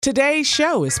Today's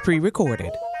show is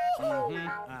pre-recorded. Y'all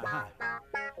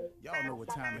know what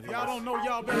time it is. Y'all don't know,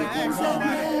 y'all better ask somebody.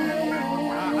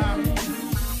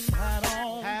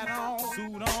 Hat on,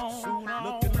 suit on,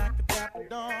 looking like a dapper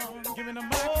dog, giving them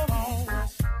all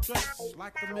dressed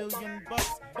like $1 million,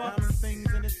 diamond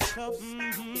things in his cuffs.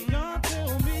 Y'all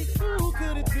tell me who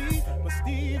could it be but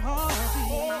Steve Harvey?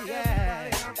 Everybody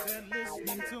out there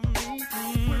listening to me,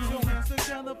 put your hands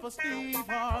together for Steve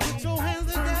Harvey. Put your hands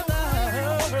together.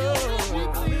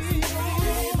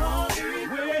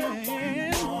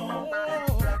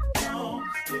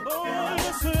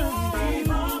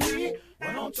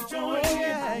 Why don't you join me?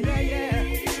 Yeah.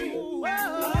 Ooh,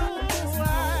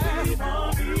 Steve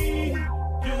Harvey.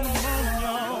 Get him on,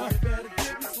 y'all. Better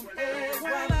give me some eggs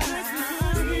while I listen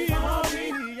to Steve Harvey.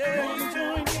 Yeah, won't you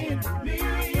join in with me?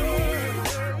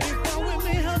 If you're with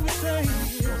me, help me say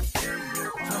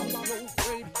turn your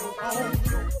radio on.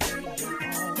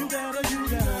 You gotta turn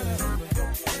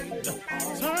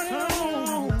it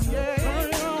on. Yeah, turn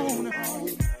it on.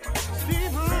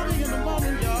 Steve Harvey in the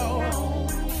morning, y'all.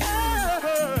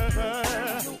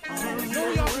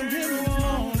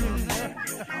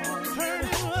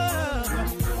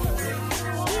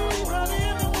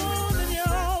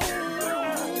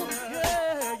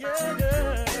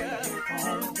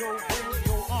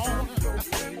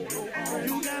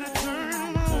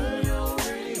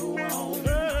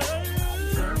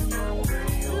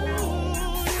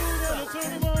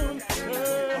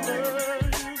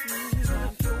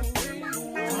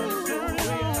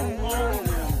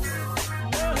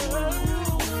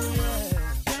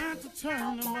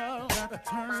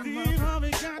 Steve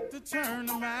Harvey got to turn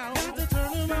them out. Got to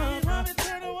turn them out. Steve Harvey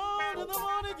turn them on in the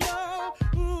morning, y'all.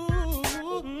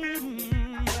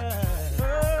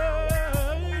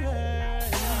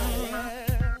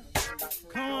 Yeah.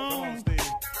 Come on,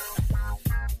 Steve.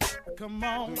 Come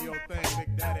on. Do your thing,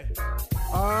 Big Daddy.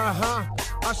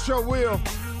 I sure will.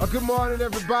 Good morning,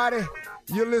 everybody.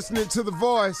 You're listening to The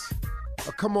Voice.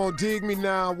 Come on, dig me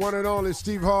now. One and only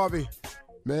Steve Harvey.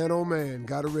 Man, oh man,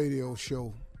 got a radio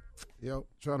show. Yep,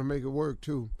 trying to make it work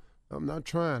too. I'm not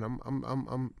trying.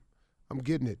 I'm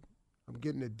getting it. I'm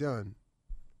getting it done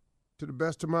to the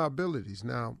best of my abilities.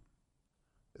 Now,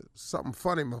 something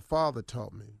funny my father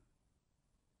taught me.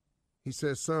 He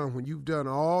said, son, when you've done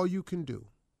all you can do,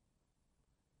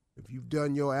 if you've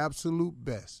done your absolute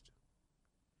best,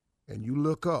 and you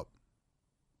look up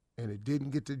and it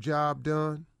didn't get the job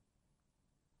done,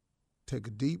 take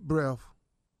a deep breath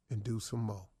and do some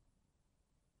more.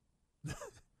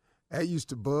 That used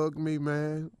to bug me,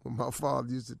 man, when my father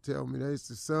used to tell me that. He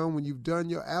said, son, when you've done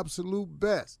your absolute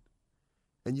best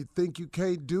and you think you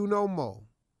can't do no more,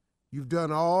 you've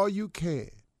done all you can,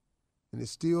 and it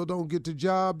still don't get the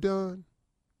job done,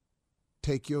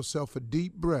 take yourself a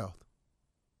deep breath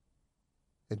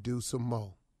and do some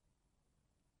more.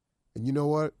 And you know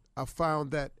what? I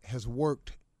found that has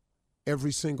worked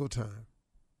every single time.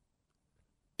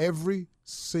 Every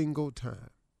single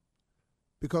time.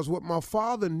 Because what my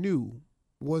father knew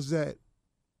was that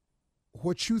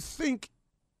what you think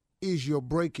is your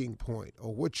breaking point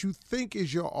or what you think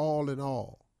is your all in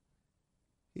all,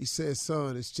 he says,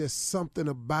 son, it's just something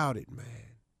about it,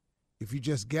 man. If you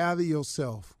just gather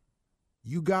yourself,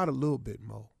 you got a little bit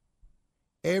more.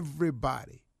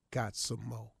 Everybody got some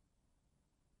more.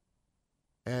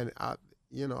 And I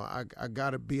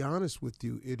got to be honest with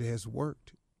you, it has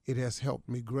worked. It has helped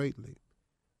me greatly.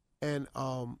 And,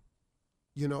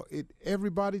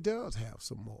 everybody does have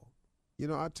some more.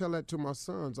 I tell that to my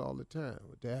sons all the time.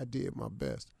 Dad, I did my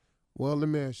best. Well, let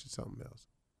me ask you something else.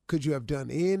 Could you have done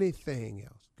anything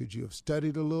else? Could you have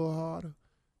studied a little harder?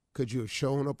 Could you have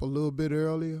shown up a little bit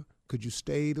earlier? Could you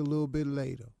stayed a little bit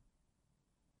later?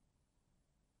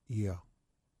 Yeah.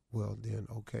 Well, then,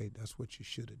 okay, that's what you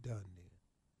should have done then.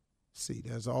 See,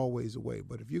 there's always a way.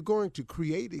 But if you're going to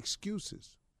create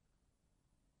excuses,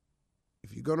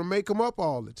 if you're going to make them up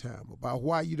all the time about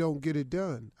why you don't get it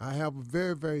done, I have a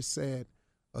very, very sad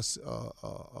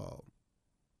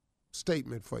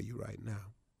statement for you right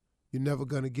now. You're never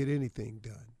going to get anything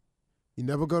done. You're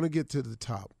never going to get to the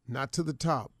top. Not to the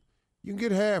top. You can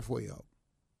get halfway up.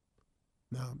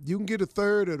 Now, you can get a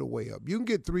third of the way up. You can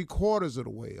get 3/4 of the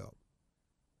way up.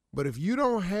 But if you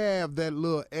don't have that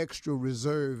little extra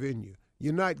reserve in you,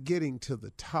 you're not getting to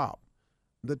the top.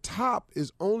 The top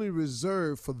is only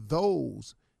reserved for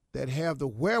those that have the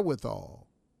wherewithal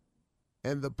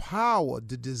and the power,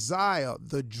 the desire,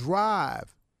 the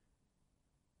drive,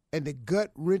 and the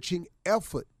gut-wrenching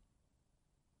effort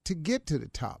to get to the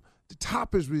top. The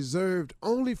top is reserved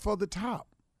only for the top.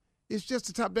 It's just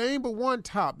the top. There ain't but one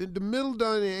top. In the middle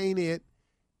done ain't it.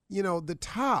 The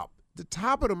top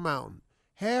of the mountain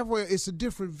Halfway, it's a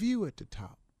different view at the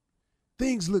top.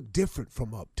 Things look different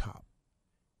from up top.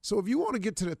 So if you want to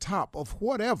get to the top of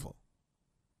whatever,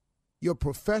 your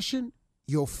profession,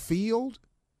 your field,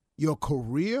 your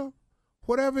career,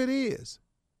 whatever it is,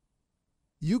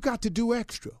 you got to do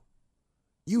extra.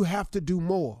 You have to do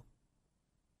more.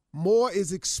 More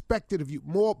is expected of you.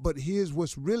 More, but here's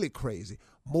what's really crazy.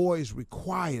 More is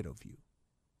required of you.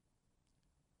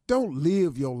 Don't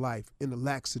live your life in a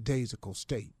lackadaisical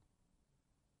state.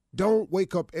 Don't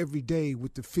wake up every day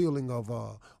with the feeling of,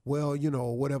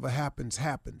 whatever happens,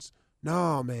 happens.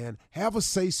 Nah, man, have a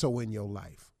say-so in your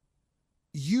life.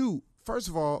 You, first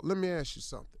of all, let me ask you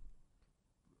something.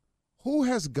 Who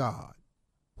has God?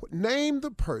 Name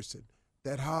the person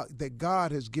that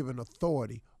God has given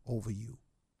authority over you.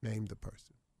 Name the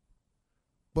person.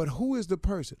 But who is the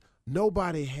person?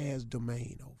 Nobody has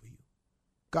domain over you.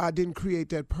 God didn't create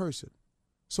that person.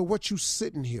 So what you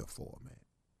sitting here for, man?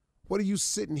 What are you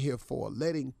sitting here for?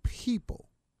 Letting people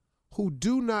who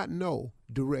do not know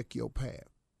direct your path.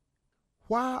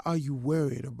 Why are you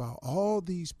worried about all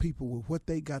these people with what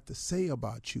they got to say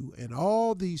about you and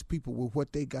all these people with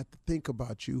what they got to think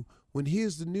about you when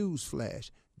here's the news flash?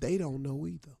 They don't know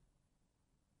either.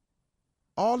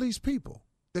 All these people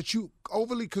that you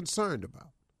overly concerned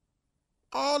about,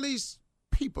 all these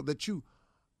people that you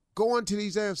go into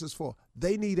these answers for,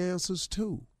 they need answers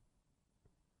too.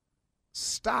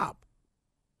 Stop.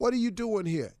 What are you doing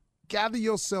here? Gather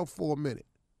yourself for a minute.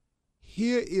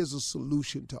 Here is a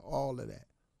solution to all of that.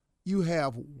 You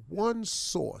have one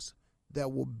source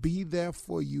that will be there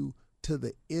for you to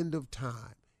the end of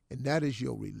time, and that is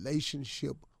your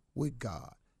relationship with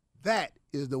God. That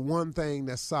is the one thing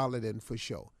that's solid and for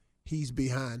sure. He's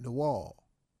behind the wall.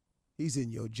 He's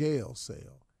in your jail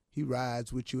cell. He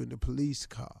rides with you in the police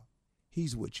car.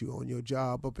 He's with you on your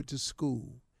job up at the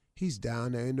school. He's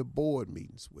down there in the board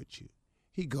meetings with you.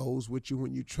 He goes with you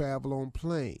when you travel on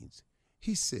planes.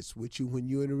 He sits with you when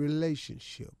you're in a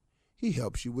relationship. He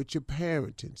helps you with your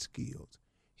parenting skills.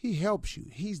 He helps you.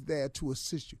 He's there to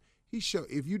assist you.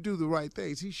 If you do the right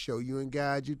things, he show you and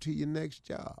guide you to your next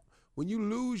job. When you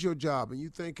lose your job and you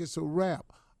think it's a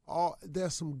wrap,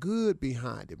 there's some good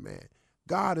behind it, man.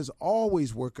 God is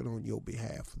always working on your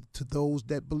behalf to those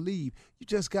that believe. You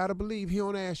just got to believe. He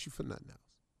don't ask you for nothing else.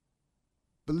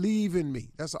 Believe in me.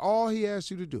 That's all he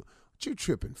asks you to do. What you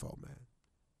tripping for, man?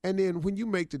 And then when you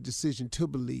make the decision to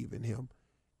believe in him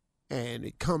and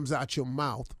it comes out your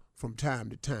mouth from time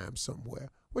to time somewhere,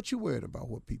 what you worried about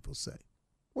what people say?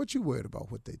 What you worried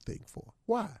about what they think for?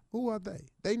 Why? Who are they?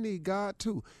 They need God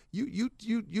too. You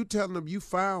telling them you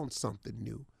found something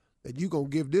new, that you going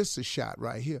to give this a shot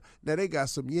right here. Now they got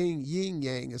some yin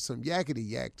yang and some yakety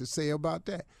yak to say about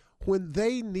that. When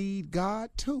they need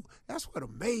God too. That's what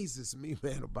amazes me,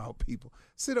 man, about people.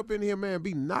 Sit up in here, man,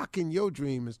 be knocking your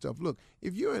dream and stuff. Look,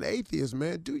 if you're an atheist,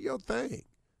 man, do your thing.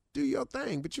 Do your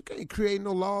thing. But you can't create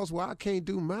no laws where I can't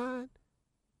do mine.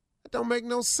 That don't make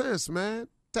no sense, man.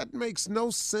 That makes no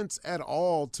sense at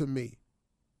all to me.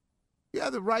 You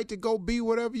have the right to go be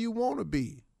whatever you want to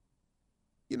be.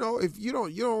 You know, if you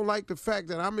don't like the fact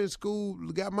that I'm in school,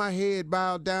 got my head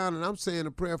bowed down, and I'm saying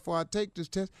a prayer before I take this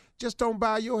test, just don't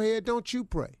bow your head, don't you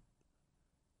pray.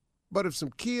 But if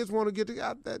some kids want to get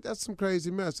together, that's some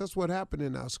crazy mess. That's what happened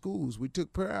in our schools. We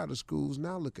took prayer out of schools.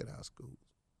 Now look at our schools.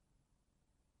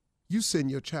 You send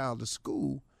your child to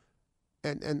school,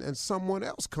 and someone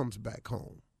else comes back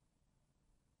home.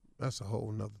 That's a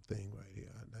whole nother thing right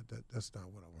here. That's not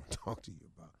what I want to talk to you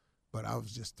about. But I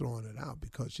was just throwing it out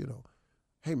because,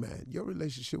 hey, man, your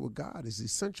relationship with God is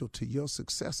essential to your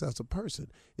success as a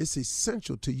person. It's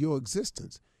essential to your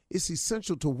existence. It's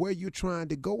essential to where you're trying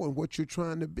to go and what you're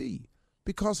trying to be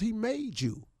because he made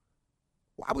you.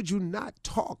 Why would you not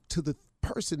talk to the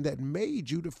person that made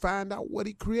you to find out what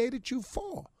he created you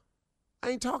for? I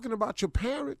ain't talking about your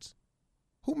parents.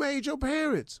 Who made your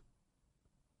parents?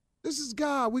 This is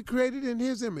God. We created in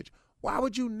his image. Why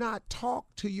would you not talk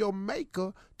to your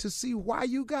maker to see why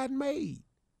you got made?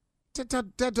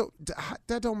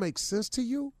 That don't make sense to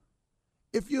you?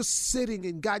 If you're sitting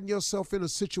and gotten yourself in a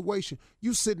situation,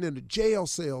 you sitting in a jail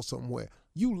cell somewhere,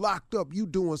 you locked up, you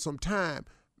doing some time,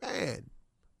 man,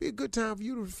 be a good time for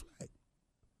you to reflect.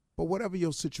 But whatever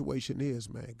your situation is,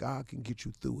 man, God can get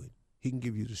you through it. He can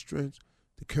give you the strength,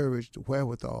 the courage, the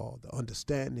wherewithal, the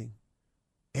understanding,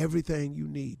 everything you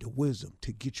need, the wisdom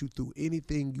to get you through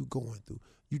anything you're going through.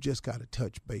 You just got to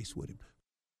touch base with him.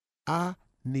 I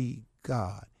need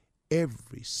God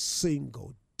every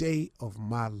single day of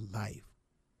my life.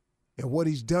 And what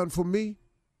he's done for me,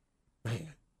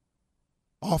 man,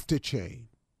 off the chain.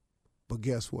 But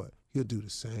guess what? He'll do the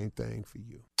same thing for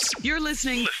you. You're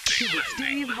listening to the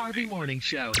Steve Harvey Morning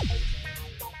Show.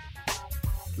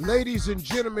 Ladies and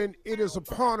gentlemen, it is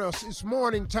upon us. It's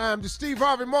morning time. The Steve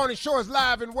Harvey Morning Show is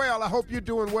live and well. I hope you're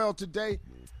doing well today.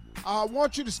 I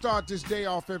want you to start this day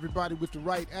off, everybody, with the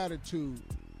right attitude.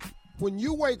 When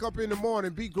you wake up in the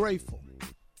morning, be grateful.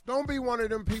 Don't be one of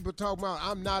them people talking about,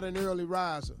 I'm not an early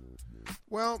riser.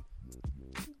 Well,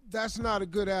 that's not a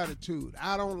good attitude.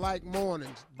 I don't like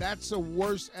mornings. That's a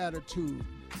worse attitude.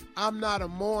 I'm not a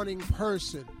morning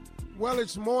person. Well,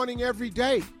 it's morning every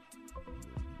day.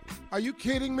 Are you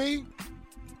kidding me?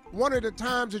 One of the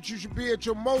times that you should be at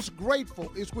your most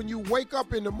grateful is when you wake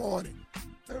up in the morning.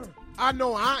 I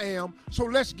know I am, so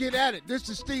let's get at it. This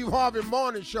is Steve Harvey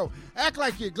Morning Show. Act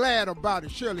like you're glad about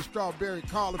it. Shirley Strawberry,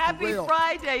 Carla Happy Farrell,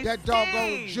 Friday, that Steve.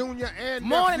 doggone Junior and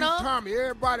Morning, nephew Tommy.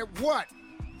 Everybody, what?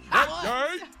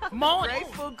 Morning.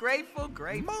 Grateful.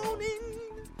 Morning.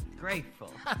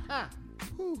 Grateful.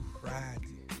 Friday.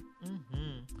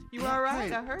 You all right?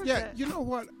 Hey, I heard yeah, that. you know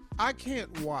what? I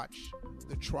can't watch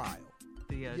the trial.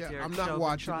 The Derek I'm not Chauvin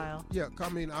watching trial. it. Yeah, I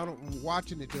mean,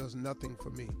 watching it does nothing for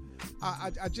me.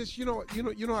 I just, you know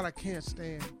what I can't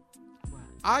stand? What?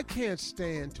 I can't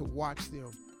stand to watch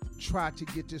them try to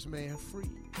get this man free.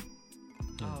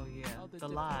 Oh, yeah. The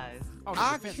lies.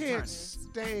 I can't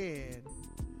stand.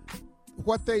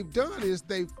 What they've done is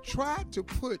they've tried to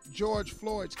put George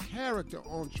Floyd's character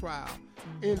on trial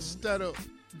instead of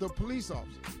the police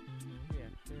officer.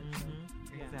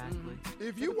 Exactly.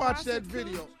 If you watch that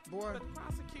video, boy. But the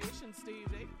prosecution, Steve,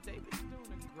 they've been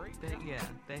doing a great job.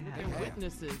 They They're have.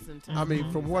 witnesses and I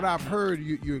mean, from what I've heard,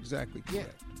 you're exactly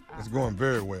correct. It's going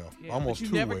very well. Yeah, Almost but you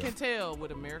too never well. can tell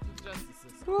with America's justice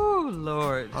system. Oh,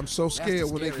 Lord. I'm so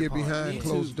scared when they scary get part. behind Me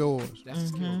closed too. doors. That's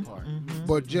the scary part.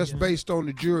 But just based on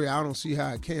the jury, I don't see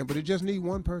how it can. But it just need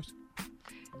one person.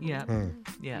 Yeah.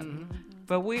 Yeah.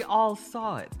 But we all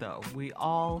saw it, though. We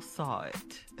all saw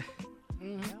it.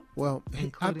 Well,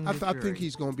 Including the I jury. think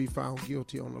he's going to be found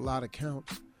guilty on a lot of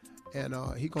counts. And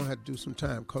he's going to have to do some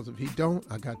time. Because if he don't,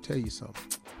 I got to tell you something.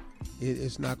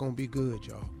 It's not going to be good,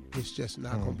 y'all. It's just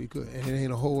not going to be good. And it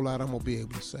ain't a whole lot I'm going to be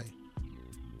able to say.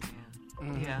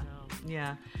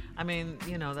 Yeah. I mean,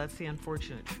 that's the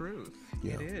unfortunate truth.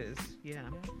 Yeah. It is. Yeah.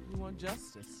 We want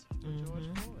justice for George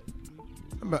Floyd.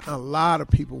 But a lot of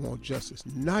people want justice.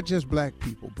 Not just black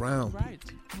people, brown people.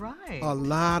 Right. Right. A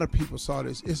lot of people saw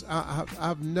this.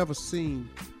 I've never seen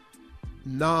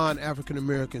non-African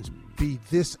Americans be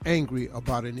this angry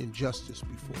about an injustice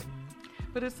before.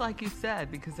 But it's like you said,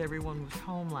 because everyone was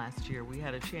home last year, we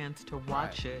had a chance to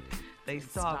watch it. They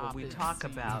saw what Stop we it, talk see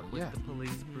about it. with Yeah. the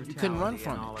police brutality You couldn't run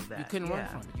from and all it. of that. You couldn't run Yeah.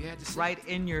 from it. You had to see Right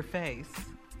in your face.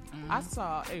 I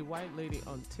saw a white lady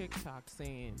on TikTok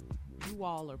saying, you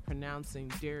all are pronouncing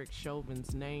Derek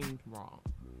Chauvin's name wrong.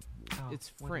 Oh,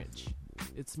 It's what French.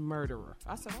 It's murderer.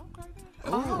 I said, okay.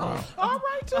 Then. Oh. All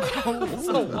right, too. It's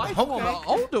a white woman, an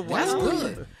older one. That's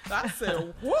good. I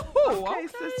said, whoa. Okay,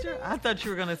 sister. I thought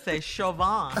you were going to say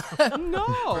Chauvin.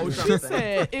 No, she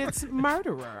said it's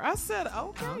murderer. I said,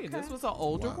 okay. This was an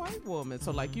older Wow. white woman.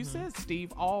 So like you said,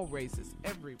 Steve, all races,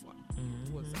 everyone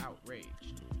was outraged.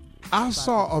 I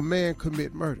saw a man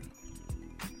commit murder.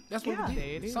 That's what Yeah. we There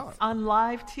did. it is. Saw it. On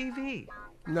live TV.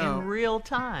 Now, In real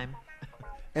time.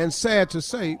 and sad to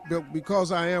say,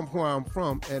 because I am where I'm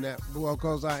from, and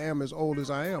because I am as old as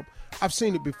I am, I've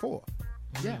seen it before.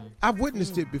 Yeah. I've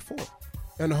witnessed it before,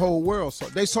 and the whole world saw.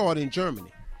 They saw it in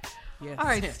Germany. Yes. All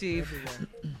right, Steve.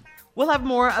 We'll have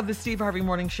more of the Steve Harvey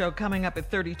Morning Show coming up at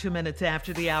 32 minutes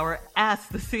after the hour. Ask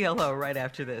the CLO right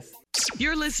after this.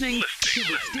 You're listening to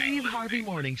the Steve Harvey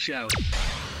Morning Show.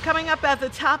 Coming up at the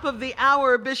top of the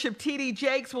hour, Bishop T.D.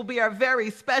 Jakes will be our very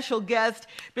special guest.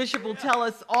 Bishop will tell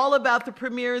us all about the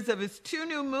premieres of his two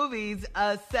new movies,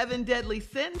 A Seven Deadly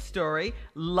Sin Story,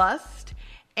 Lust,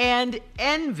 and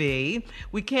Envy.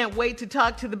 We can't wait to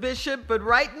talk to the bishop, but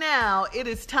right now it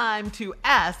is time to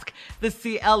ask the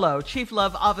CLO. Chief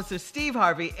Love Officer Steve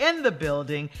Harvey in the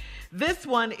building. This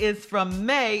one is from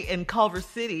May in Culver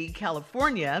City,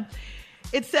 California.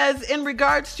 It says, in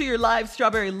regards to your live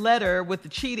strawberry letter with the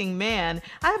cheating man,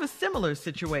 I have a similar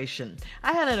situation.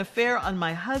 I had an affair on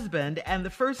my husband, and the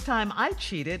first time I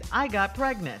cheated, I got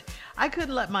pregnant. I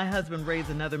couldn't let my husband raise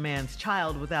another man's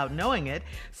child without knowing it,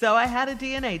 so I had a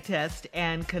DNA test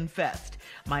and confessed.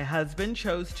 My husband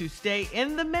chose to stay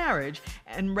in the marriage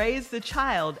and raise the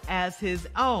child as his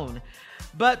own.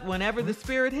 But whenever the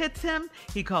spirit hits him,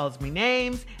 he calls me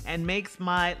names and makes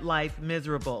my life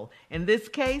miserable. In this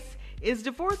case, is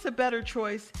divorce a better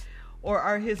choice, or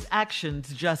are his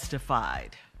actions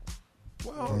justified?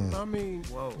 Well, I mean,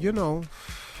 you know,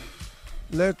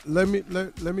 let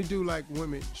me do like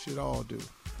women should all do.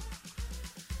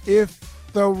 If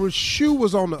the shoe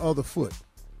was on the other foot,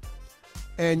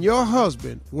 and your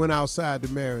husband went outside the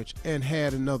marriage and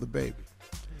had another baby,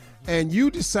 and you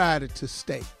decided to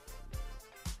stay,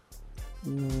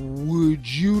 would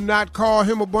you not call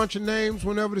him a bunch of names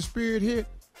whenever the spirit hit?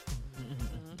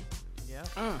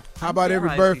 How about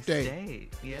every birthday?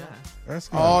 Yeah. That's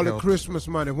All the Christmas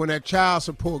money, when that child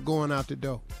support going out the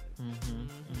door.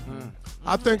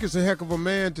 I think it's a heck of a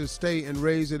man to stay and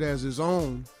raise it as his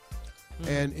own,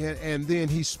 and then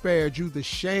he spared you the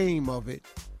shame of it.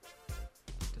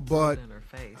 But In her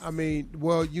face. I mean,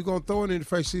 well, you're gonna throw it in the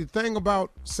face. See, the thing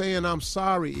about saying I'm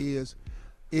sorry is,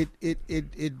 it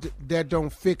that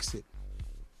don't fix it.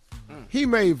 He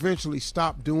may eventually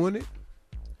stop doing it,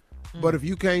 but if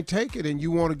you can't take it and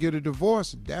you want to get a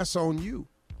divorce, that's on you.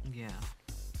 Yeah.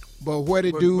 But where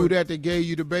the dude that they gave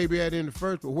you the baby at in the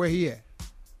first, but where he at?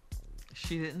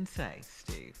 She didn't say,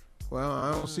 Steve. Well,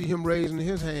 I don't see him raising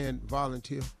his hand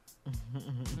volunteer.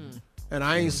 And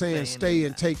I ain't saying stay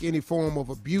and take any form of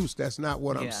abuse. That's not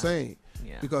what I'm saying.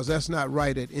 Yeah. Because that's not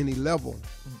right at any level.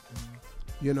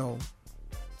 You know.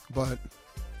 But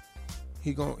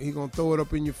he gonna throw it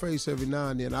up in your face every now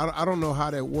and then. I don't know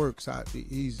how that works.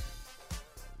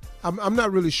 I'm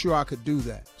not really sure I could do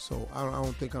that. So I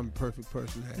don't think I'm the perfect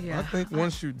person to have. Yeah. I think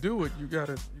once you do it, you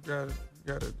gotta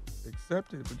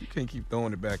accept it, but you can't keep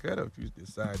throwing it back at her if you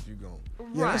decide you're going.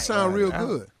 Yeah, that sounds real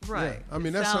good. Right. Yeah. I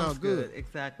mean, that sounds sounds good.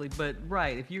 Exactly. But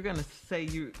right, if you're gonna say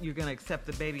you're gonna accept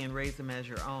the baby and raise him as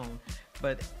your own,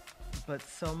 but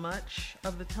so much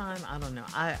of the time, I don't know.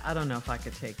 I don't know if I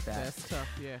could take that. That's tough,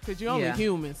 yeah. Because you're only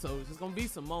human, so there's going to be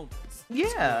some moments.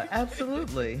 Yeah,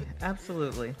 absolutely.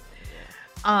 Absolutely.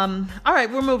 All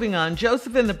right, we're moving on.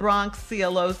 Joseph in the Bronx,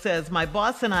 CLO, says, my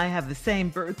boss and I have the same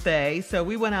birthday, so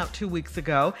we went out 2 weeks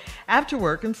ago after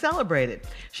work and celebrated.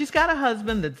 She's got a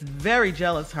husband that's very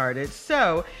jealous-hearted,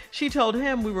 so she told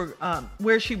him we were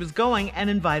where she was going and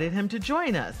invited him to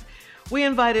join us. We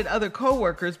invited other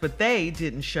coworkers, but they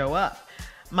didn't show up.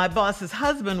 My boss's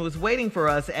husband was waiting for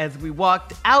us as we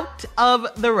walked out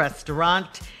of the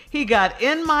restaurant. He got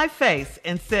in my face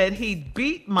and said he'd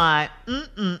beat my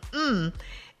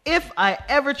if I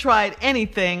ever tried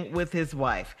anything with his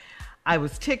wife. I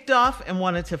was ticked off and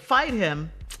wanted to fight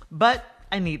him, but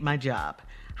I need my job.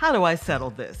 How do I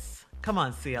settle this? Come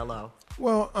on, CLO.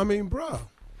 Well, I mean, bruh,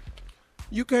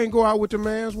 you can't go out with the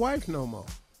man's wife no more.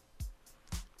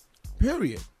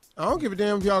 Period. I don't give a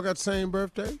damn if y'all got the same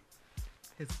birthday.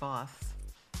 His boss.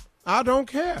 I don't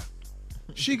care.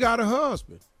 She got a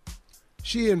husband.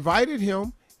 She invited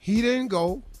him. He didn't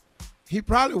go. He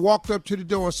probably walked up to the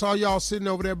door and saw y'all sitting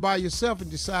over there by yourself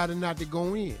and decided not to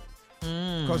go in.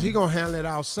 Because he going to handle it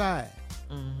outside.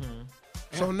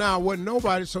 So now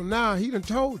now he done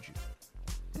told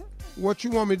you. What you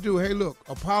want me to do? Hey, look,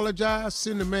 apologize,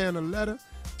 send the man a letter,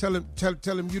 tell him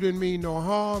you didn't mean no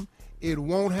harm. It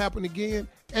won't happen again,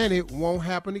 and it won't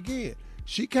happen again.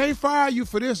 She can't fire you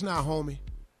for this now, homie.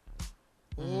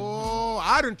 Oh,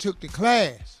 I done took the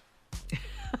class.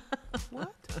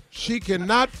 What? She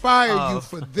cannot fire you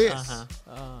for this.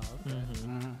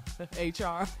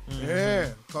 HR.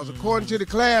 Yeah, because according to the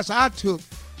class I took,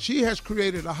 she has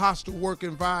created a hostile work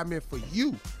environment for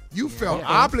you. You felt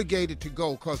obligated to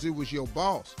go because it was your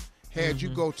boss. Had you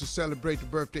go to celebrate the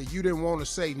birthday, you didn't want to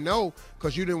say no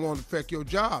because you didn't want to affect your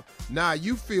job. Now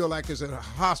you feel like it's a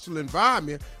hostile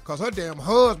environment because her damn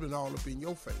husband all up in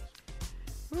your face.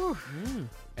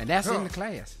 And that's in the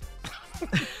class.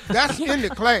 That's in the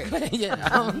class. Yeah,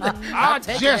 I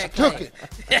just took it.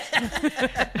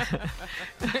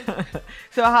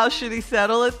 So how should he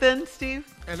settle it then,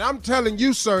 Steve? And I'm telling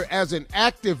you, sir, as an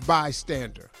active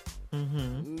bystander,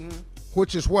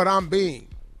 which is what I'm being,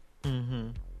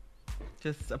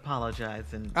 Just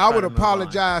apologize and I would try to move on.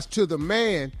 apologize to the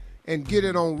man and get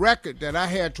it on record that I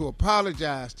had to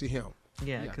apologize to him.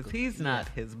 Yeah, because he's not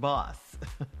his boss.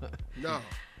 No.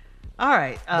 All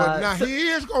right. But now he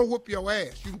is going to whoop your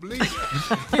ass. You can believe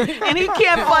that. And he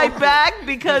can't fight back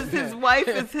because his wife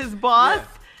is his boss?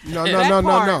 No. That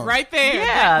part right there.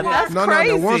 Yeah, that's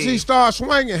crazy. No. Once he starts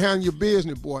swinging, handle your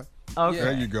business, boy. Okay.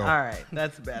 There you go. All right,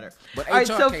 that's better. But All right,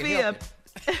 HR Sophia. can't help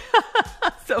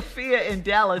Sophia in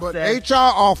Dallas But said, HR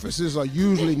offices are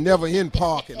usually never in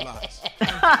parking lots.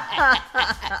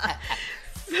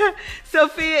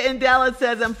 Sophia in Dallas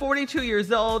says, I'm 42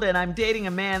 years old and I'm dating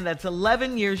a man that's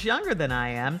 11 years younger than I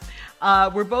am.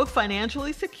 We're both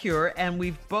financially secure and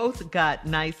we've both got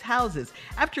nice houses.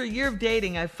 After a year of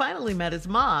dating, I finally met his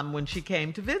mom when she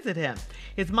came to visit him.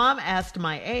 His mom asked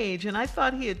my age and I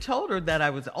thought he had told her that I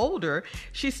was older.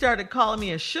 She started calling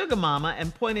me a sugar mama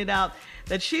and pointed out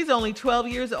that she's only 12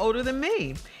 years older than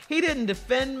me. He didn't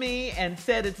defend me and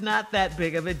said it's not that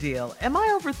big of a deal. Am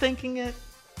I overthinking it?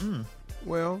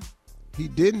 Well, he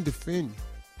didn't defend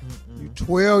you. You're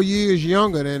 12 years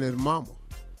younger than his mama.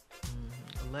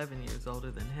 11 years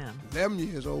older than him. 11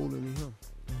 years older than him.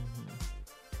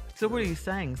 So what are you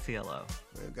saying, CLO?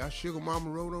 Man, got sugar mama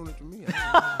wrote on it to me.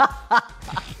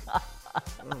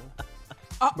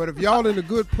 But if y'all in a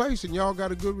good place and y'all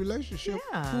got a good relationship,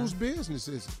 whose business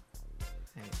is it?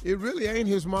 It really ain't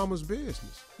his mama's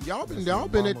business. Y'all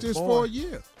been at this for a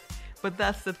year. But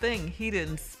that's the thing. He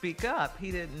didn't speak up.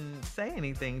 He didn't say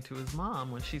anything to his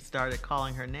mom when she started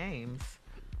calling her names.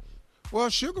 Well,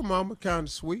 sugar mama kind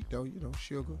of sweet, though. You know,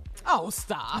 sugar. Oh,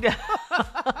 stop.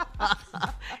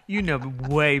 You know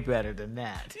way better than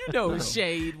that. You know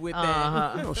shade with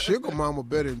that. You know, sugar mama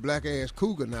better than black ass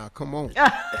cougar now. Come on.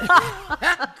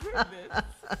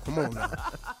 Come on now.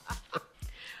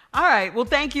 All right. Well,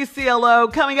 thank you, CLO.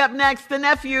 Coming up next, the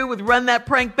nephew with Run That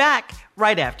Prank Back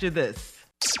right after this.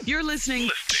 You're listening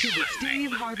to the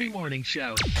Steve Harvey Morning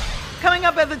Show. Coming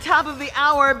up at the top of the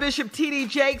hour, Bishop T.D.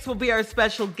 Jakes will be our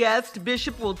special guest.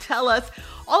 Bishop will tell us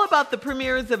all about the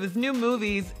premieres of his new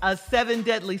movies, A Seven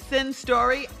Deadly Sin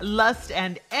Story, Lust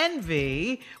and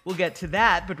Envy. We'll get to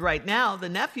that, but right now, the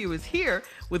nephew is here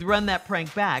with Run That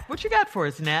Prank Back. What you got for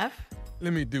us, Neff?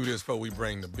 Let me do this before we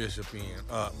bring the bishop in.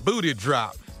 Booty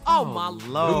drop. Oh, my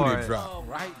Lord. Booty drop. Oh,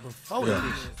 right before Yeah.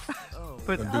 this.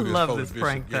 But Gonna I do this love before this the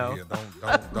prank, bishop though.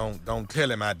 get here. Don't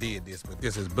tell him I did this, but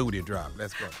this is booty drop.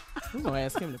 Let's go. I'm going to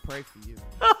ask him to pray for you.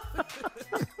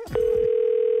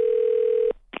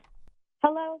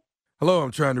 Hello, Hello,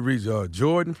 I'm trying to reach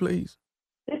Jordan, please.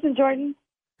 this is Jordan.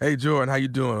 Hey, Jordan, how you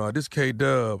doing? This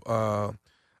K-Dub.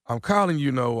 I'm calling,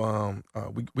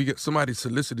 we get somebody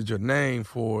solicited your name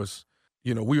for us.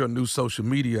 You know, we are a new social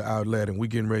media outlet, and we're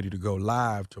getting ready to go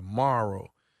live tomorrow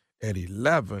at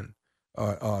 11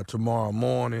 tomorrow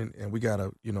morning. And we got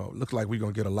to, look like we're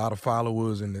going to get a lot of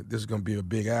followers, and this is going to be a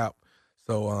big app.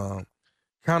 So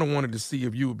kind of wanted to see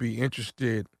if you would be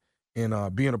interested in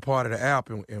being a part of the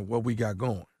app and what we got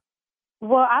going.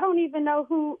 Well, I don't even know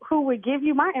who would give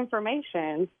you my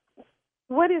information.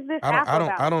 What is this app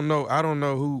about? I don't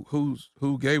know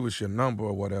who gave us your number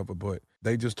or whatever, but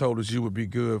they just told us you would be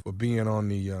good for being on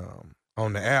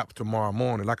the app tomorrow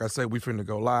morning. Like I said, we finna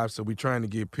go live, so we trying to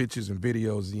get pictures and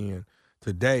videos in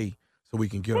today so we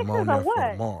can get them on there for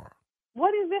tomorrow.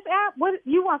 What is this app? What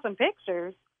you want some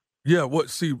pictures? Yeah,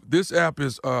 this app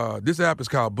is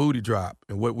called Booty Drop,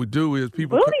 and what we do is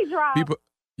people.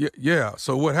 Yeah.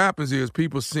 So what happens is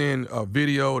people send a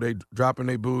video, they dropping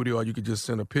their booty, or you could just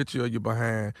send a picture of your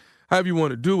behind. However you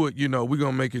want to do it, we're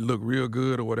gonna make it look real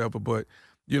good or whatever. But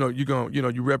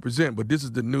you represent. But this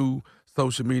is the new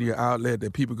social media outlet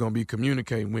that people gonna be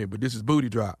communicating with. But this is Booty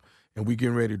Drop, and we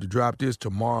getting ready to drop this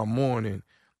tomorrow morning.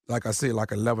 Like I said,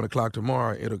 like 11 o'clock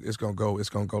tomorrow, it's gonna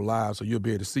go live, so you'll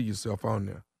be able to see yourself on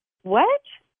there. What?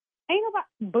 Ain't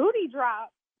nobody booty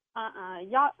drop.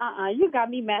 Y'all. You got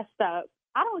me messed up.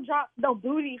 I don't drop no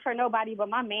booty for nobody but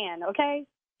my man. Okay.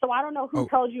 So I don't know who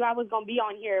told you I was gonna be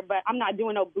on here, but I'm not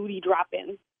doing no booty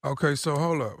dropping. Okay, so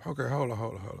hold up. Okay, hold up.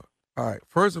 All right.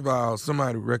 First of all,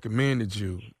 somebody recommended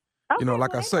you. Okay,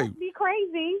 like I say, be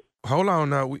crazy. Hold on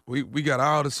now. We got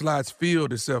all the slots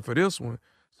filled except for this one.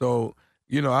 So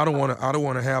I don't want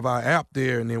to have our app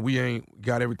there and then we ain't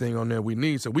got everything on there we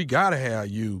need. So we gotta have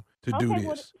you to do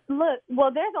this.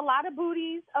 Well, there's a lot of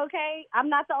booties. Okay, I'm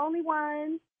not the only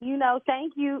one.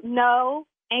 Thank you. No.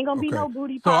 Ain't gonna be no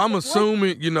booty pockets. So I'm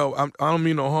assuming, I don't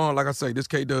mean no harm. Like I say, this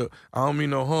K-Dub, I don't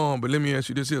mean no harm, but let me ask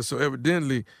you this here. So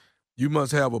evidently, you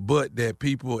must have a butt that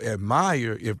people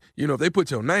admire. If they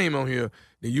put your name on here,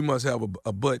 then you must have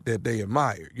a butt that they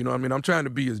admire. You know what I mean? I'm trying to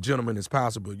be as gentleman as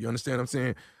possible. You understand what I'm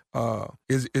saying?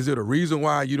 Is it a reason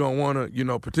why you don't want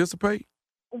to, participate?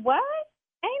 What?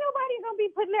 Ain't nobody gonna be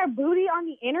putting their booty on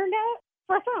the internet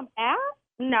for some app?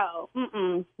 No.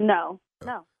 No.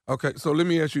 Okay, so let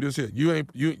me ask you this here. You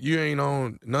ain't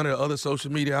on none of the other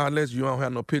social media outlets? You don't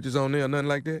have no pictures on there or nothing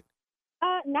like that?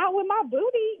 Not with my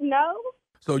booty, no.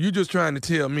 So you just trying to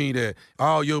tell me that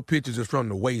all your pictures are from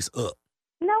the waist up?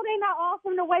 No, they not all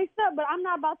from the waist up, but I'm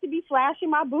not about to be flashing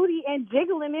my booty and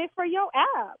jiggling it for your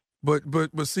app.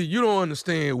 But see, you don't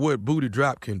understand what Booty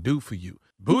Drop can do for you.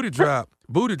 Booty Drop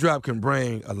can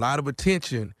bring a lot of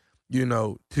attention,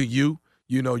 to you.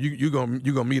 you know, you're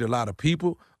gonna meet a lot of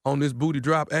people on this Booty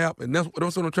Drop app, and that's what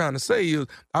I'm trying to say is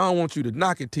I don't want you to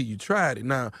knock it till you tried it.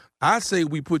 Now, I say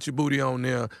we put your booty on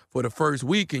there for the first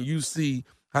week, and you see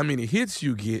how many hits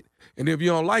you get, and if you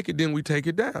don't like it, then we take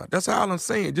it down. That's all I'm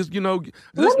saying. Just, you know,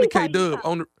 listen to K-Dub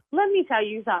on the... Let me tell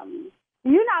you something.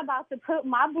 You're not about to put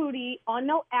my booty on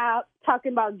no app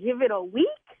talking about give it a week.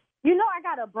 You know I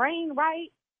got a brain, right?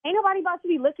 Ain't nobody about to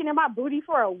be looking at my booty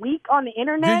for a week on the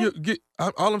internet.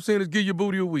 All I'm saying is give your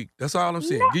booty a week. That's all I'm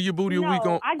saying. No, give your booty a week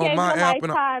on I gave my you app.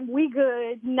 Lifetime. We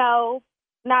good. No,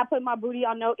 not putting my booty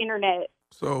on no internet.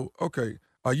 So, okay.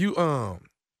 Are you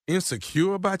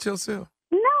insecure about yourself?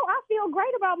 No, I feel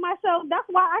great about myself. That's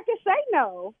why I can say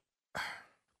no.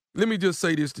 Let me just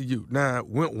say this to you. Now,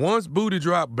 once Booty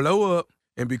Drop blow up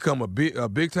and become a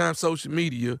big time social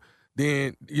media,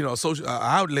 then, you know, social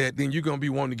outlet, then you're going to be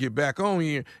wanting to get back on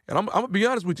here. And I'm going to be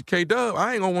honest with you, K-Dub,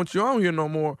 I ain't going to want you on here no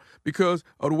more because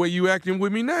of the way you acting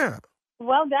with me now.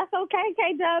 Well, that's okay,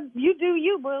 K-Dub. You do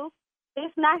you, boo.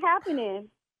 It's not happening.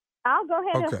 I'll go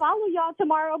ahead and follow y'all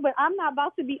tomorrow, but I'm not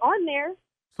about to be on there.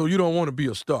 So you don't want to be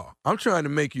a star. I'm trying to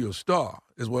make you a star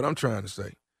is what I'm trying to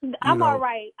say. I'm all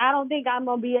right. I don't think I'm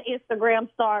going to be an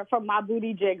Instagram star for my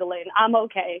booty jiggling. I'm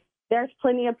okay. There's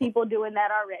plenty of people doing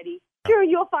that already. Sure,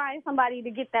 you'll find somebody to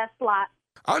get that slot.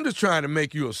 I'm just trying to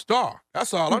make you a star.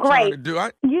 That's all I'm trying to do.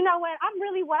 You know what?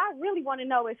 What I really want to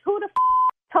know is who the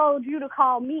told you to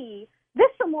call me? This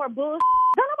some more bullshit.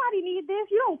 Don't nobody need this.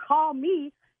 You don't call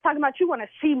me talking about you want to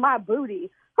see my booty.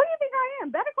 Who do you think I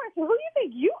am? Better question. Who do you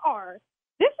think you are?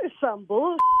 This is some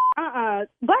bullshit.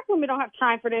 Black women don't have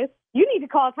time for this. You need to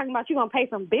call talking about you going to pay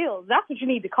some bills. That's what you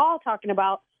need to call talking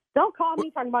about. Don't call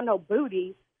me talking about no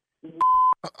booty.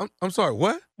 I'm sorry,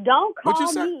 what? Don't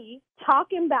call me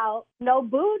talking about no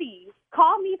booty.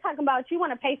 Call me talking about you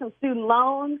want to pay some student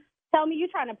loans. Tell me you're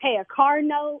trying to pay a car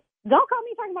note. Don't call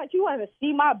me talking about you want to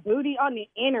see my booty on the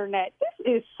internet.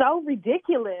 This is so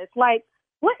ridiculous. Like,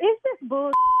 what is this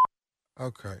bullshit?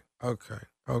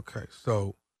 Okay.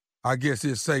 So I guess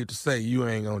it's safe to say you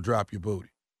ain't going to drop your booty.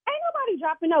 Ain't nobody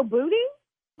dropping no booty.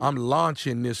 I'm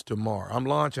launching this tomorrow. I'm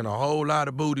launching a whole lot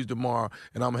of booties tomorrow,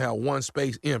 and I'm going to have one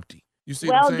space empty. You see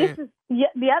what I'm saying?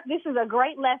 This is a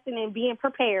great lesson in being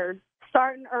prepared,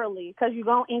 starting early, because you're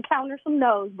going to encounter some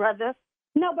no's, brother.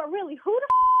 No, but really,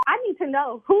 I need to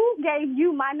know who gave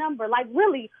you my number. Like,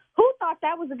 really, who thought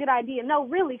that was a good idea? No,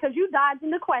 really, because you dodging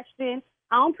the question.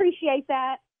 I don't appreciate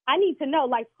that. I need to know,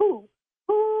 like, who?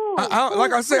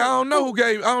 Like I said, I don't know who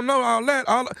gave. I don't know all that.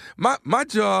 My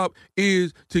job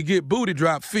is to get Booty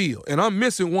Drop feel, and I'm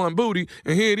missing one booty,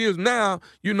 and here it is now.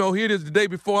 You know, here it is the day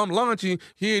before I'm launching.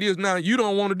 Here it is now. You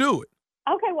don't want to do it.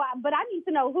 Okay, well, but I need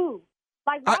to know who.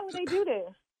 Like, why would they do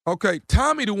this? Okay,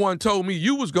 Tommy the one told me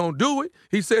you was gonna do it.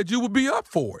 He said you would be up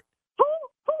for it.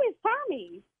 Who is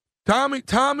Tommy?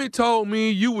 Tommy told me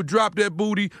you would drop that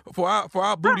booty for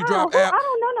our Booty Drop app. I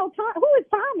don't know no Tommy. Who is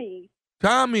Tommy?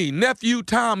 Tommy, nephew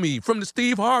Tommy from the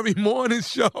Steve Harvey Morning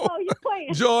Show. Oh, you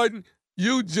playing? Jordan,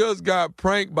 you just got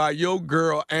pranked by your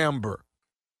girl, Amber.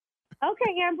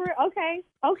 Okay, Amber. Okay,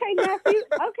 nephew.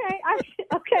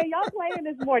 Okay, y'all playing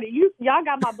this morning. Y'all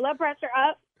got my blood pressure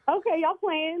up. Okay, y'all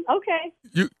playing.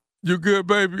 Okay. You good,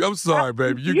 baby? I'm sorry,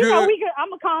 baby. You good? You know we good. I'm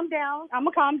going to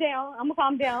calm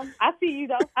down. I see you,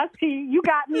 though. I see you. You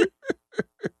got me.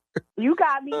 You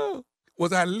got me.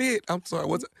 Was I lit? I'm sorry.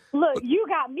 Look, you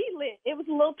got me lit. It was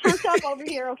a little turned up over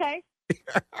here, okay?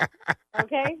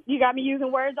 Okay? You got me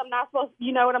using words I'm not supposed to,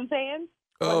 you know what I'm saying?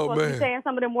 I'm supposed to be saying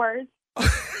some of them words.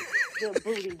 The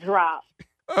Booty Drop.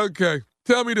 Okay.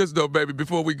 Tell me this, though, baby,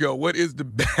 before we go. What is the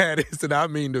baddest, and I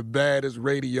mean the baddest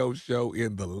radio show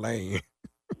in the land?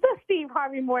 The Steve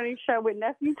Harvey Morning Show with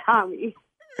nephew Tommy.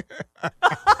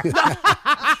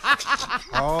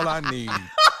 All I need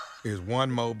is one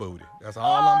more booty. That's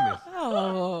all I'm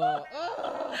missing.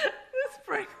 This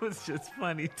prank was just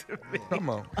funny to me. Come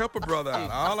on, help a brother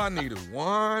out. All I need is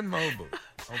one more booty.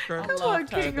 Okay. Come on,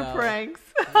 king of pranks.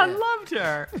 Yeah. I loved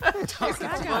her.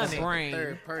 I got a brain.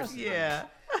 Third person. Yeah.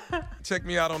 Check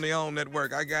me out on the OWN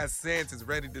Network. I Got Sense is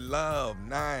ready to love.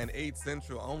 9/8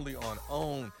 Central only on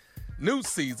OWN. New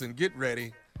season, get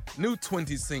ready. New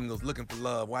 20 singles, looking for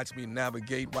love. Watch me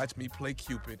navigate. Watch me play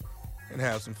Cupid. And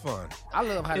have some fun. I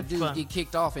love how the dudes get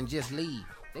kicked off and just leave.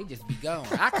 They just be gone.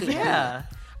 I couldn't do it. Yeah.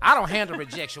 I don't handle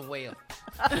rejection well.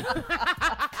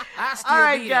 All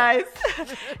right, guys.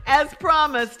 As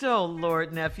promised, oh,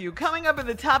 Lord, nephew. Coming up at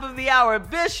the top of the hour,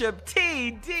 Bishop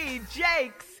T.D.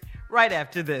 Jakes. Right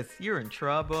after this, you're in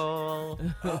trouble.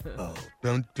 Uh-oh.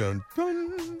 Dun, dun,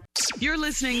 dun. You're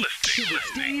listening to the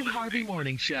Steve Harvey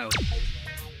Morning Show.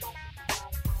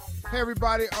 Hey,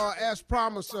 everybody. As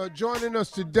promised, joining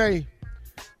us today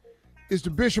is the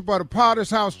bishop of the Potter's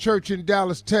House Church in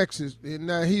Dallas, Texas,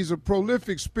 and he's a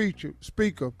prolific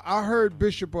speaker. I heard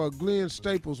Bishop Glenn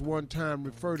Staples one time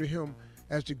refer to him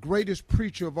as the greatest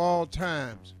preacher of all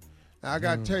times. Now, I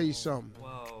got to tell you something.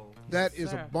 Whoa. That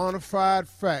is a bona fide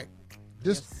fact.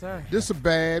 This a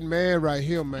bad man right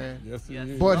here, man. Yes, he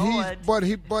is.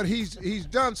 But he's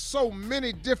done so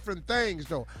many different things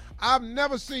though. I've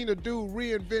never seen a dude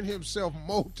reinvent himself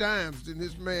more times than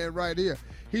this man right here.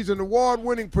 He's an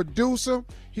award-winning producer.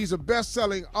 He's a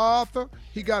best-selling author.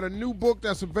 He got a new book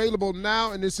that's available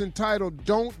now, and it's entitled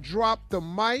Don't Drop the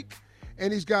Mic.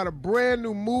 And he's got a brand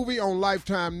new movie on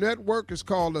Lifetime Network. It's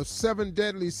called The 7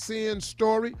 Deadly Sins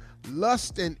Story,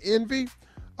 Lust and Envy.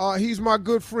 He's my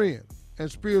good friend and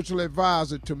spiritual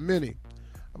advisor to many.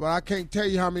 But I can't tell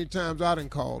you how many times I done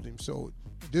called him. So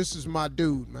this is my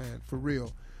dude, man, for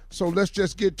real. So let's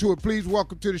just get to it. Please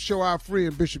welcome to the show our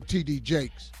friend, Bishop T.D.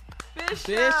 Jakes.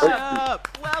 Bishop,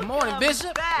 Good morning,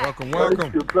 Bishop. back.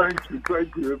 Welcome.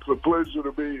 Thank you. It's a pleasure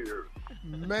to be here.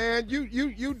 Man,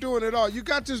 you doing it all. You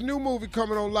got this new movie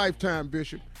coming on Lifetime,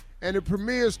 Bishop, and it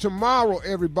premieres tomorrow,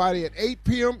 everybody, at 8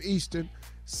 p.m. Eastern,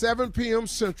 7 p.m.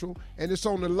 Central, and it's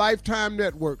on the Lifetime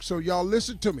Network. So y'all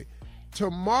listen to me.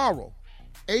 Tomorrow,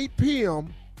 8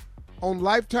 p.m. on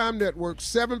Lifetime Network,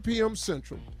 7 p.m.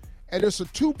 Central, and it's a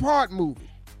 2-part movie.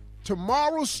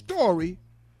 Tomorrow's story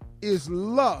is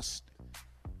Lust,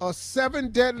 a 7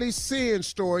 deadly sin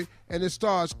story, and it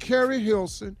stars Carrie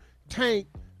Hilson, Tank,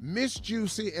 Miss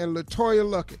Juicy, and LaToya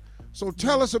Luckett. So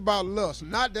tell us about Lust.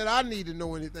 Not that I need to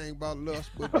know anything about Lust,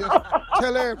 but just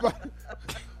tell everybody.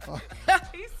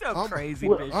 He's so crazy,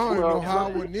 Bishop. I don't even know how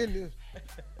I went in this.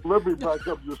 Let me back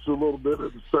up just a little bit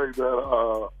and say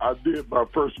that I did my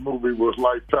first movie was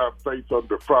Lifetime Faith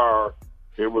Under Fire.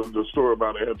 It was the story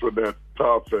about Antoinette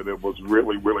Tuff, and it was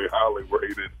really, really highly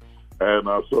rated. And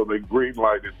so they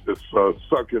green-lighted this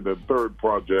second and third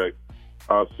project,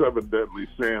 7 Deadly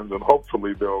Sins, and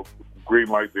hopefully they'll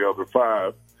green-light the other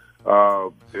 5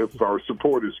 if our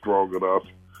support is strong enough.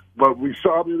 But we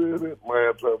shot it in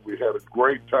Atlanta. We had a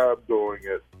great time doing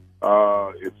it.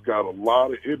 It's got a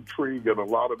lot of intrigue and a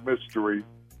lot of mystery.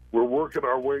 We're working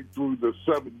our way through the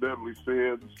 7 Deadly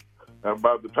Sins, and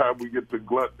by the time we get to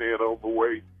gluttony and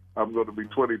overweight, I'm going to be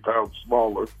 20 pounds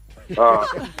smaller. If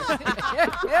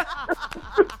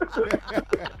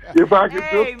I could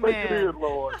just make it in,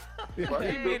 Lord. If I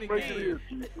could just make it in,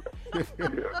 Jesus.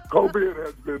 Yeah. COVID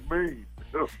has been mean.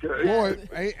 Okay. Boy,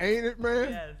 ain't it, man?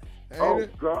 Yes.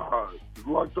 Ain't God.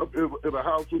 Locked up in a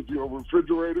house with your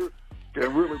refrigerator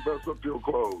can really mess up your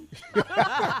clothes.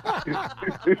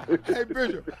 Hey,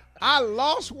 Bishop, I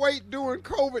lost weight during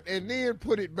COVID and then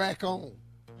put it back on.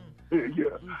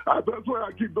 Yeah, that's why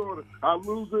I keep doing it. I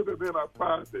lose it and then I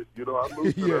find it. I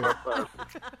lose it and I find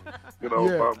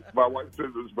it. My wife says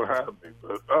it's behind me.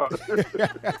 But,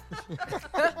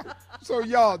 So,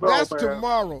 y'all, that's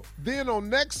tomorrow. Then on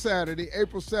next Saturday,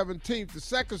 April 17th, the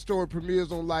second story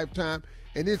premieres on Lifetime,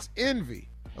 and it's Envy,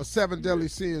 a 7 Deadly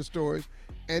Sin stories,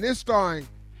 and it's starring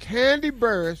Candy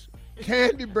Burris,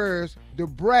 The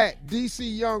Brat,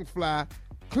 DC Young Fly,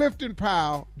 Clifton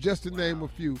Powell, just to name a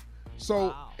few.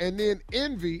 So, and then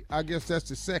Envy, I guess that's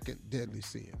the second deadly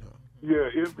sin, huh? Yeah,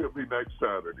 Envy will be next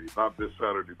Saturday. Not this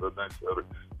Saturday, but next Saturday.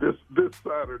 This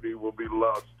Saturday will be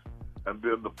Lust, and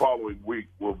then the following week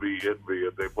will be Envy,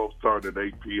 and they both start at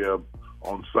 8 p.m.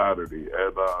 on Saturday.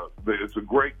 And it's a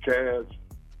great cast.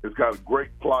 It's got a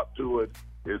great plot to it.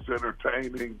 It's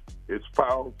entertaining. It's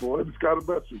powerful, and it's got a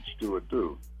message to it,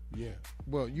 too. Yeah.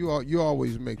 Well, you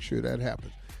always make sure that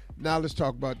happens. Now let's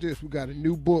talk about this. We got a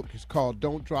new book. It's called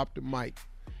Don't Drop the Mic.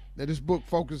 Now this book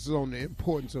focuses on the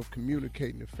importance of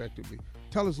communicating effectively.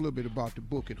 Tell us a little bit about the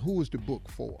book and who is the book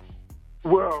for?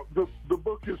 Well, the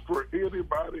book is for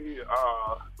anybody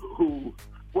who,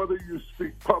 whether you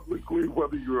speak publicly,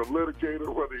 whether you're a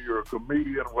litigator, whether you're a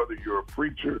comedian, whether you're a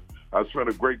preacher. I spent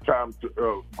a great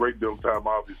deal of time,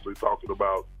 obviously, talking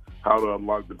about how to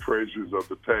unlock the treasures of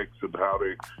the text and how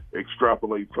to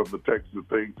extrapolate from the text the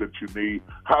things that you need,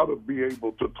 how to be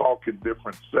able to talk in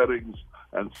different settings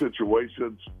and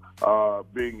situations,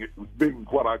 being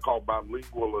what I call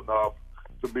bilingual enough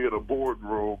to be in a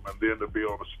boardroom and then to be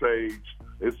on a stage.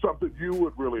 It's something you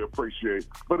would really appreciate.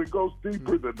 But it goes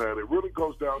deeper than that. It really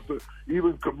goes down to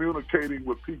even communicating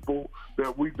with people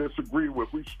that we disagree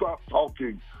with. We stop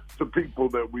talking to people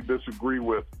that we disagree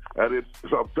with, and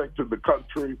it's affected the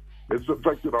country. It's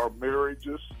affected our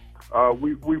marriages.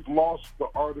 We've lost the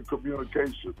art of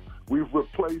communication. We've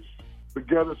replaced the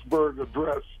Gettysburg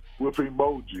Address with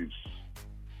emojis.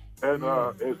 And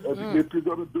if you're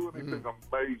going to do anything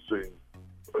amazing,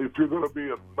 if you're going to be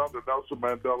another Nelson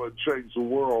Mandela and change the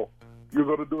world, you're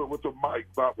going to do it with a mic,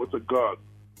 not with a gun.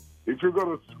 If you're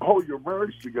going to hold your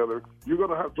marriage together, you're going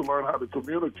to have to learn how to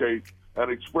communicate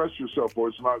and express yourself, or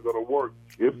it's not going to work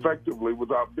effectively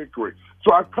without bickering.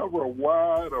 So I cover a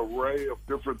wide array of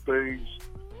different things,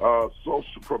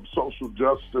 from social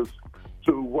justice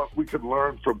to what we can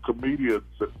learn from comedians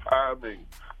and timing,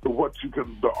 to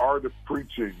the art of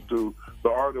preaching, to the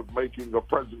art of making a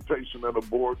presentation in a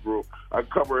boardroom. I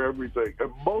cover everything.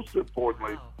 And most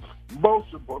importantly,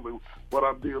 what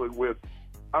I'm dealing with,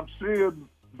 I'm seeing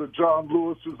the John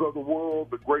Lewises of the world,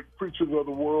 the great preachers of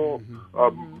the world,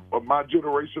 of my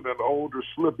generation and older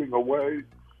slipping away.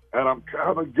 And I'm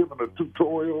kind of giving a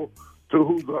tutorial to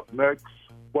who's up next,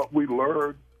 what we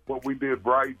learned, what we did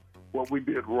right, what we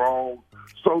did wrong,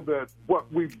 so that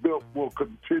what we built will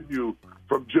continue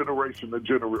from generation to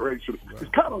generation. Right.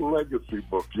 It's kind of a legacy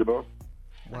book, you know?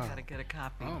 Wow. I got to get a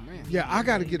copy. Oh, man. Yeah, I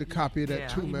got to get a copy of that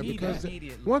too, man, because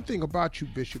one thing about you,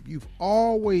 Bishop, you've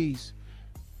always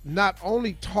not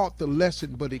only taught the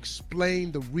lesson, but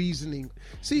explained the reasoning.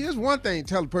 See, here's one thing,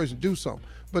 tell a person to do something,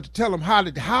 but to tell them how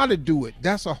to do it,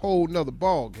 that's a whole nother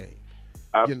ball game.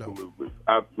 Absolutely,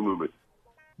 absolutely.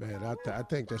 Man, I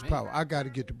think that's power. I got to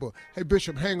get the book. Hey,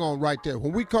 Bishop, hang on right there.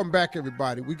 When we come back,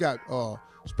 everybody, we got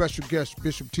special guest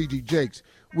Bishop T.D. Jakes.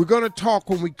 We're going to talk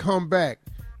when we come back.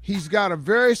 He's got a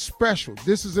very special,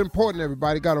 this is important,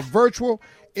 everybody, got a virtual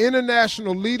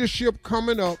international leadership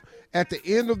coming up at the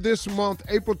end of this month,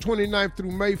 April 29th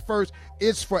through May 1st.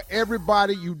 It's for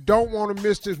everybody. You don't want to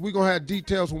miss this. We're going to have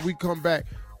details when we come back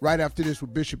right after this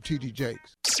with Bishop T.D.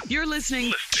 Jakes. You're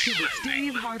listening to the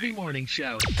Steve Harvey Morning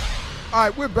Show. All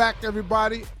right, we're back,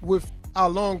 everybody, with our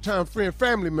longtime friend,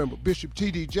 family member, Bishop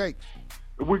T.D. Jakes.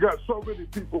 We got so many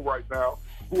people right now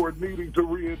who are needing to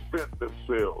reinvent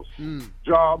themselves.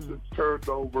 Jobs is turned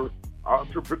over.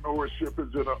 Entrepreneurship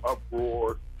is in an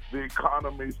uproar. The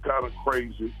economy's kind of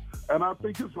crazy. And I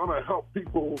think it's going to help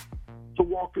people to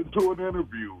walk into an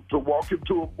interview, to walk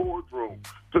into a boardroom,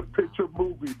 to pitch a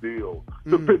movie deal,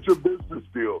 to pitch a business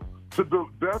deal,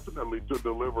 definitely to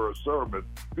deliver a sermon.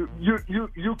 You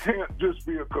can't just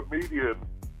be a comedian.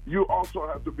 You also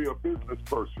have to be a business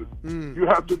person. You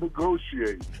have to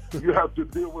negotiate. You have to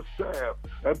deal with staff.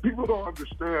 And people don't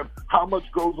understand how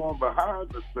much goes on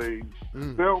behind the scenes.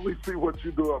 They only see what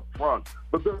you do up front.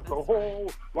 But there's a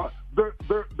whole lot. They're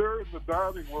in the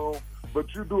dining room,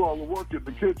 but you do all the work in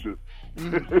the kitchen.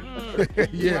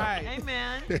 Yeah. Right.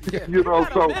 Amen. You know,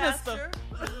 Pastor.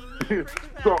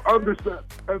 so understand.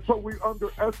 And so we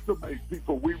underestimate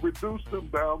people. We reduce them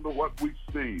down to what we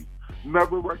see,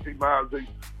 never recognizing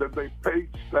that they paid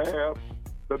staff,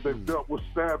 that they've dealt with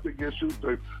staffing issues,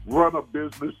 they've run a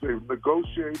business, they've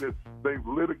negotiated, they've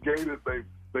litigated, they've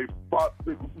fought.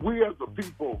 We as a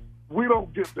people, we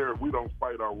don't get there if we don't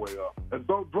fight our way up. And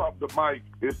Don't Drop the Mic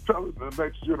is telling the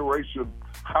next generation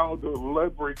how to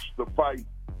leverage the fight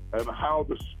and how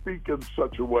to speak in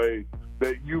such a way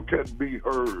that you can be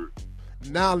heard.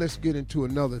 Now let's get into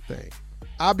another thing.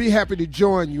 I'll be happy to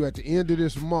join you at the end of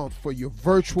this month for your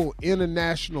virtual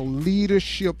International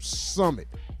Leadership Summit.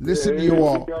 Listen to you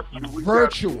all,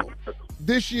 virtual.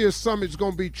 This year's summit is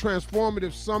going to be a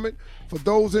transformative summit for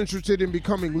those interested in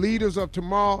becoming leaders of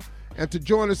tomorrow. And to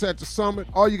join us at the summit,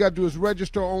 all you got to do is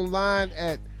register online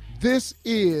at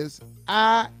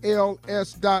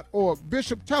thisisils.org.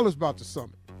 Bishop, tell us about the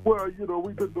summit. Well, you know,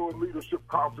 we've been doing leadership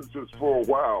conferences for a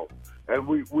while, and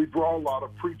we draw a lot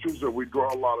of preachers and we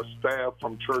draw a lot of staff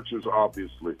from churches,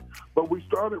 obviously. But we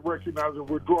started recognizing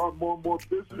we're drawing more and more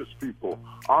business people,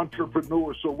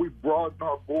 entrepreneurs, so we broadened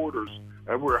our borders,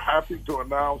 and we're happy to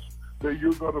announce that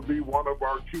you're going to be one of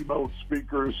our keynote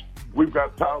speakers. We've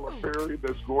got Tyler Perry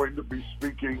that's going to be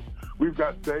speaking. We've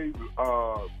got Dave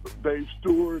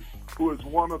Stewart, who is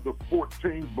one of the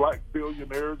 14 black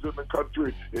billionaires in the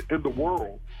country, in the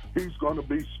world. He's going to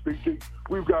be speaking.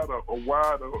 We've got a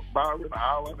wide, Byron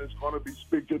Allen is going to be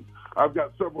speaking. I've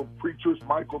got several preachers,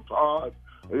 Michael Todd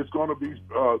is going to be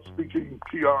speaking,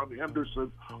 Keon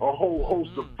Henderson, a whole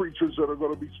host of preachers that are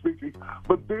going to be speaking.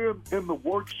 But then in the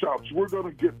workshops, we're going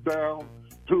to get down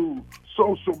to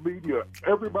social media.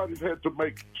 Everybody's had to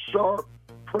make sharp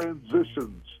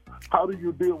transitions. How do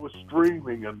you deal with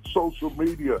streaming and social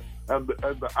media and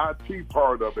the IT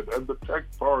part of it and the tech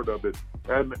part of it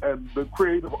and the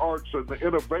creative arts and the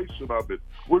innovation of it?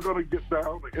 We're going to get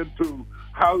down into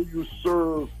how you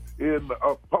serve in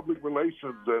public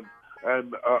relations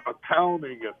and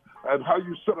accounting and how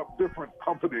you set up different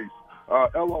companies,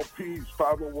 LLPs,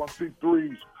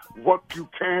 501c3s, what you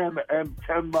can and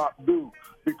cannot do,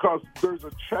 because there's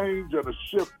a change and a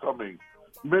shift coming.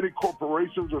 Many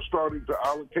corporations are starting to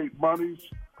allocate monies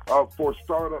for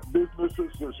startup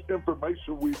businesses. There's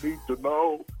information we need to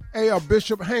know. Hey,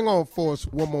 Bishop, hang on for us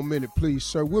one more minute, please,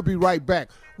 sir. We'll be right back.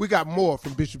 We got more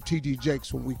from Bishop T.D.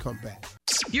 Jakes when we come back.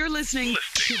 You're listening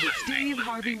to the Steve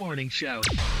Harvey Morning Show.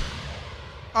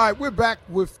 All right, we're back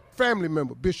with family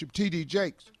member Bishop T.D.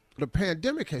 Jakes. The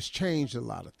pandemic has changed a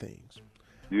lot of things.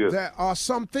 Yes. There are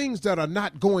some things that are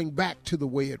not going back to the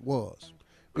way it was.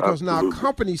 Because now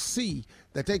companies see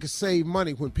that they can save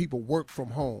money when people work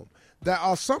from home. There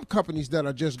are some companies that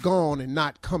are just gone and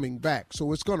not coming back.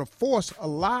 So it's going to force a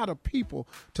lot of people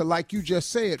to, like you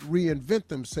just said, reinvent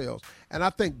themselves. And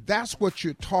I think that's what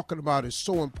you're talking about is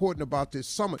so important about this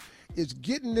summit, is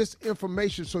getting this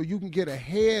information so you can get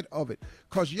ahead of it.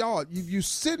 Because, y'all, you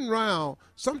sitting around,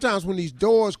 sometimes when these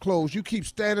doors close, you keep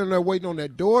standing there waiting on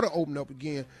that door to open up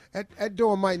again. That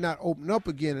door might not open up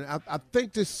again. And I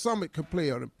think this summit could play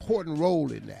an important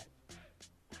role in that.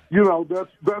 You know,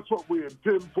 that's what we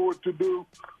intend for it to do.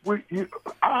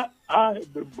 I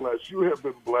have been blessed. You have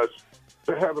been blessed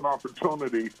to have an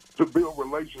opportunity to build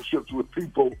relationships with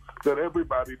people that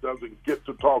everybody doesn't get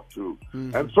to talk to.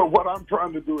 Mm-hmm. And so what I'm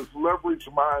trying to do is leverage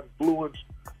my influence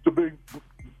to bring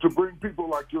people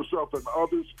like yourself and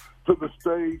others to the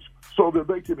stage so that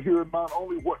they can hear not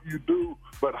only what you do,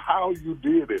 but how you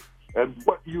did it and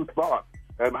what you thought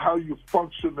and how you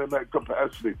function in that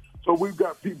capacity. So we've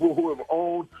got people who have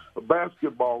owned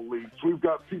basketball leagues. We've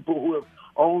got people who have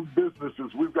owned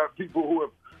businesses. We've got people who have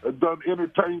done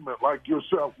entertainment like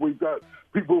yourself. We've got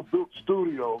people who built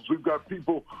studios. We've got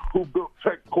people who built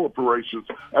tech corporations.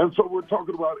 And so we're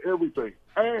talking about everything.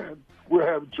 And we're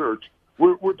having church.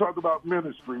 We're talking about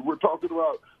ministry. We're talking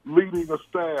about leading a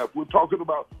staff. We're talking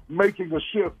about making a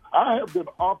shift. I have been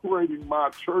operating my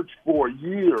church for a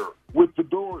year with the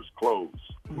doors closed.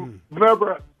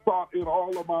 Never thought in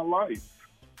all of my life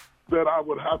that I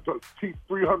would have to keep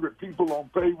 300 people on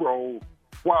payroll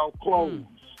while closed.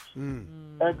 And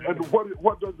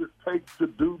what does it take to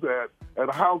do that? And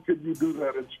how can you do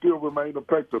that and still remain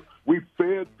effective? We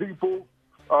fed people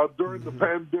during the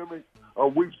pandemic.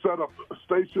 We've set up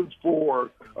stations for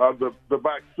the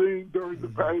vaccine during the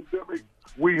pandemic.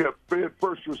 We have fed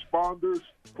first responders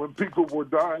when people were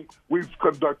dying. We've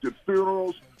conducted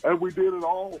funerals, and we did it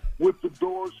all with the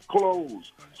doors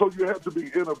closed. So you had to be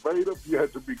innovative, you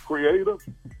had to be creative,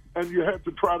 and you had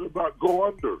to try to not go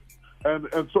under.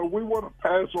 And so we want to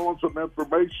pass on some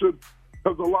information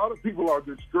because a lot of people are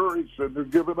discouraged and they're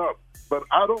giving up. But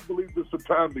I don't believe it's a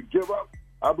time to give up.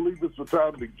 I believe it's a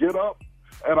time to get up.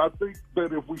 And I think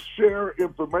that if we share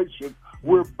information,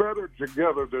 we're better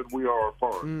together than we are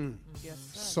apart. Yes,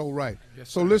 so right.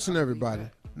 So listen, everybody.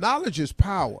 Knowledge is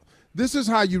power. This is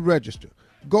how you register.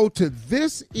 Go to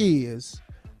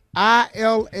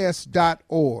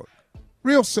thisisils.org.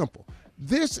 Real simple.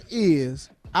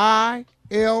 thisisils.org.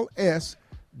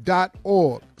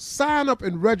 Sign up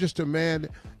and register, man,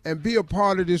 and be a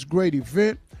part of this great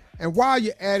event. And while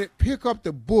you're at it, pick up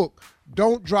the book,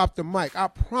 Don't Drop the Mic. I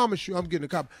promise you I'm getting a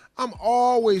copy. I'm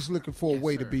always looking for a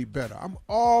way to be better. I'm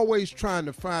always trying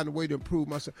to find a way to improve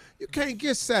myself. You can't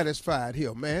get satisfied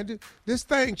here, man. This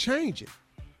thing changing.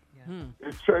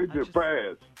 It's changing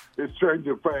fast. It's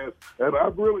changing fast. And I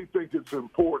really think it's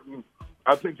important.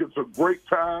 I think it's a great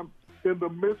time. In the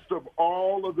midst of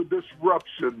all of the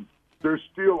disruption, there's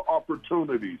still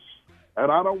opportunities.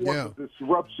 And I don't want the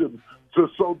disruption to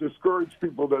so discourage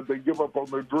people that they give up on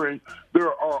their dream.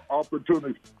 There are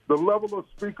opportunities. The level of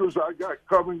speakers I got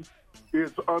coming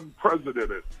is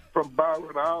unprecedented. From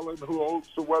Byron Allen, who owns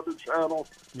the Weather Channel,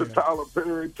 to Tyler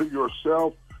Perry, to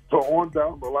yourself, to on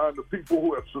down the line, the people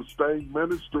who have sustained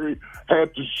ministry,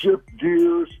 had to shift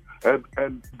gears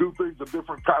and do things a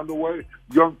different kind of way.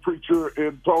 Young preacher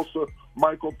in Tulsa,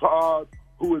 Michael Todd,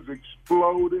 who is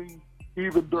exploding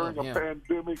even during a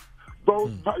pandemic.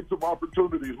 Those types of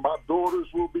opportunities. My daughters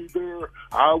will be there.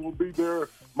 I will be there.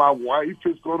 My wife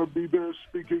is going to be there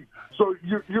speaking. So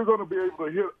you're going to be able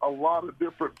to hit a lot of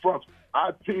different fronts.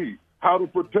 IT, how to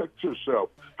protect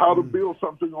yourself, how to build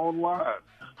something online,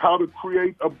 how to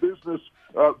create a business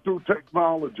through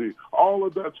technology. All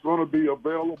of that's going to be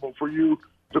available for you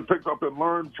to pick up and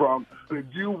learn from. If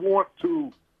you want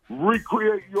to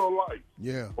recreate your life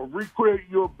or recreate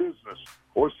your business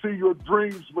or see your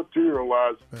dreams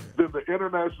materialize, then the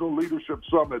International Leadership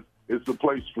Summit is the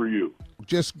place for you.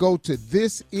 Just go to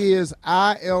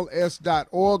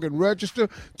thisisils.org and register.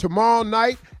 Tomorrow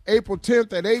night, April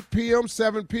 10th at 8 p.m.,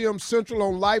 7 p.m. Central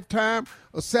on Lifetime,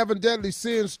 a 7 Deadly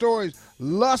Sin Stories.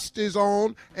 Lust is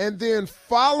on. And then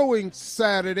following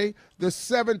Saturday, the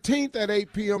 17th at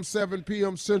 8 p.m., 7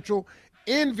 p.m. Central,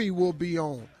 Envy will be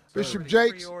on. Bishop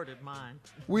Jakes, Pre-ordered mine.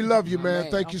 we love you, man.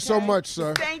 Thank you so much,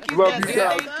 sir. Thank you, Love you Bishop.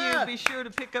 guys. Thank you. Be sure to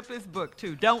pick up his book,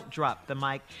 too. Don't drop the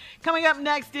mic. Coming up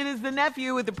next, it is the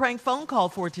nephew with the prank phone call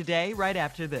for today, right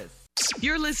after this.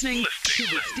 You're listening to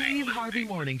the Steve Harvey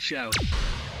Morning Show.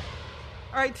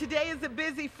 All right, today is a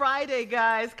busy Friday,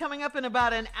 guys. Coming up in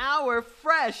about an hour,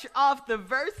 fresh off the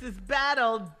Versus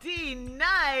battle, D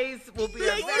Nice will be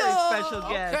a very special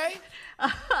guest.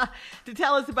 To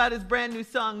tell us about his brand new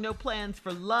song, No Plans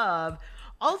for Love.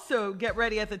 Also, get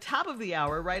ready at the top of the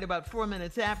hour, right about 4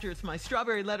 minutes after. It's my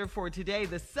strawberry letter for today.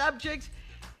 The subject,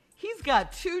 he's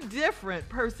got two different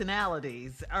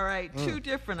personalities. All right, two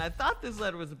different. I thought this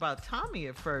letter was about Tommy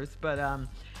at first, but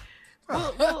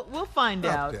we'll find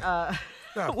out.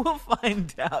 We'll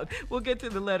find out. We'll get to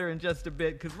the letter in just a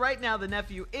bit, because right now the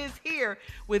nephew is here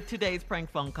with today's prank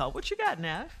phone call. What you got,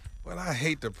 Neff? Well, I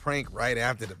hate to prank right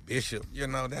after the bishop. You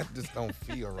know, that just don't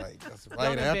feel right. That's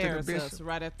right after the bishop. Us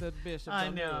right after the bishop. I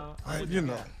know. You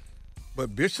know.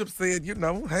 But Bishop said, you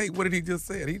know, hey, what did he just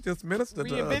say? He just ministered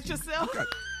to us. Reinvent yourself?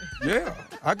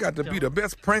 I got to be the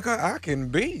best pranker I can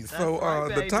be. So right,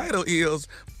 the baby. title is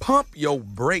Pump Your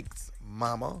Brakes,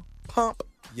 Mama. Pump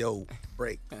Your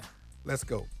Brakes. Let's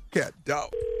go. Cat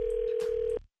dog.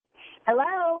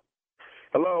 Hello?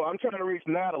 Hello, I'm trying to reach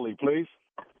Natalie, please.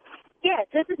 Yes,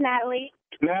 this is Natalie.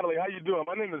 Natalie, how you doing?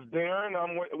 My name is Darren.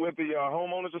 I'm with the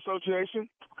Homeowners Association.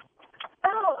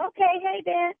 Oh, okay. Hey,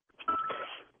 Dan.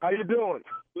 How you doing?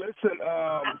 Listen,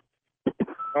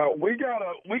 we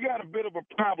got a bit of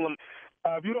a problem.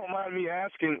 If you don't mind me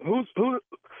asking,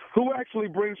 who actually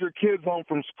brings your kids home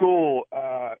from school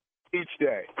each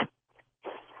day?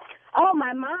 Oh,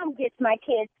 my mom gets my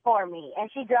kids for me,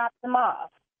 and she drops them off.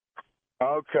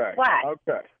 Okay. Why?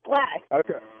 Okay. Why?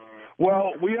 Okay.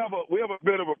 Well, we have a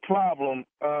bit of a problem.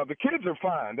 The kids are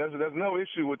fine. There's no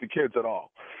issue with the kids at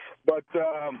all. But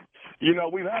you know,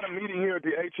 we've had a meeting here at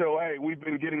the HOA. We've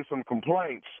been getting some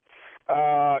complaints.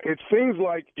 It seems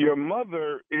like your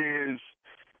mother is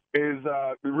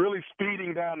really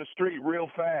speeding down the street real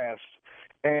fast,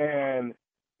 and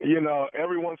you know,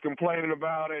 everyone's complaining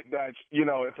about it, that, you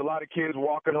know, it's a lot of kids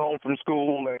walking home from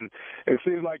school, and it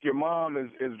seems like your mom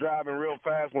is driving real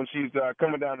fast when she's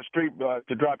coming down the street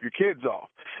to drop your kids off.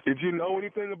 Did you know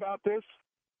anything about this?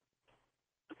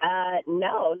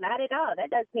 No, not at all. That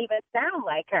doesn't even sound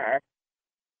like her.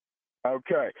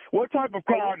 Okay. What type of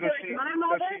car does she... My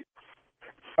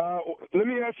mother? Let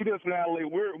me ask you this, Natalie.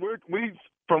 We,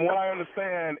 from what I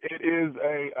understand, it is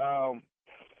a...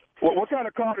 What kind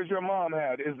of car does your mom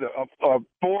have? Is it a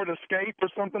Ford Escape or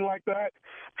something like that?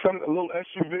 A little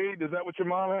SUV? Is that what your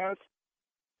mom has?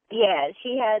 Yeah,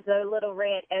 she has a little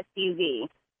red SUV.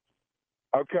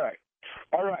 Okay.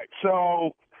 All right.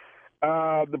 So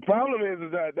the problem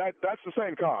is that that's the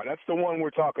same car. That's the one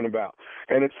we're talking about.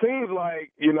 And it seems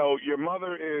like, you know, your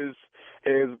mother is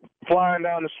flying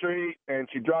down the street, and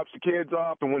she drops the kids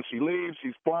off, and when she leaves,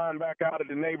 she's flying back out of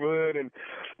the neighborhood. And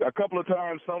a couple of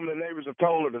times, some of the neighbors have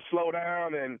told her to slow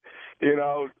down, and, you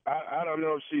know, I don't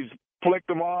know if she's flicked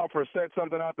them off or said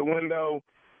something out the window,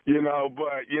 you know,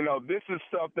 but, you know, this is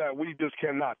stuff that we just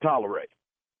cannot tolerate.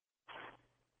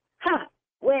 Huh.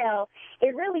 Well,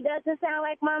 it really doesn't sound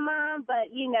like my mom, but,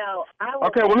 you know, I will...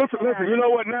 Okay, well, listen. You know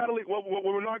what, Natalie? What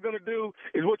we're not going to do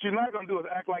is, what you're not going to do is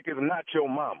act like it's not your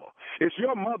mama. It's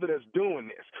your mother that's doing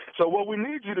this. So what we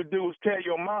need you to do is tell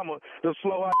your mama to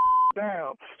slow her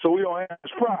down so we don't have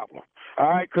this problem. All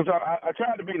right? Because I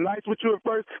tried to be nice with you at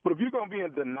first, but if you're going to be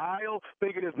in denial,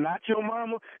 thinking it's not your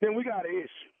mama, then we got an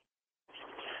issue.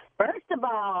 First of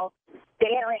all,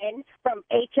 Darren from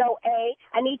HOA,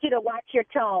 I need you to watch your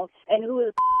tone and who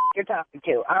the you're talking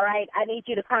to, all right? I need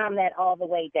you to calm that all the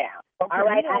way down, okay, all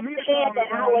right? I said that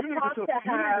I would talk to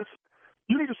her.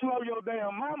 You need to slow your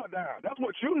damn mama down. That's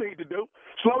what you need to do.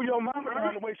 Slow your mama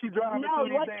down the way she driving through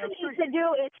these damn streets. No, what you need to do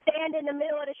is stand in the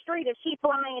middle of the street. If she's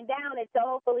flying down it, so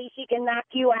hopefully she can knock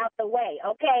you out the way,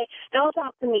 okay? Don't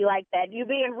talk to me like that. You're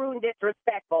being rude and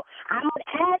disrespectful. I'm going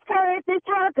to ask her if it's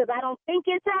her, because I don't think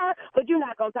it's her, but you're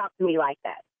not going to talk to me like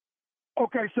that.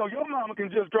 Okay, so your mama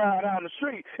can just drive down the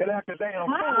street and act a damn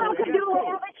fool. My mama could do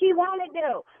whatever she want to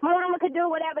do. My mama could do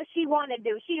whatever she want to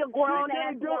do. She a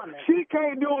grown-ass woman. She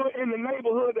can't do it in the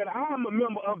neighborhood that I'm a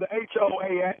member of the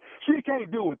HOA at. She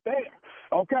can't do it there,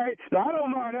 okay? Now, I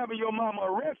don't mind having your mama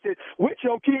arrested with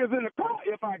your kids in the car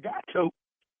if I got to.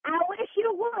 I wish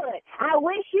you would. I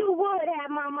wish you would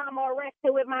have my mama arrested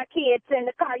with my kids in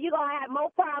the car. You're going to have more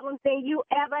problems than you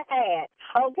ever had,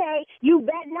 okay? You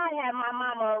better not have my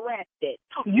mama arrested.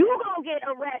 You're going to get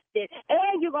arrested,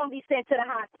 and you're going to be sent to the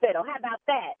hospital. How about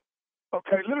that?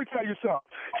 Okay, let me tell you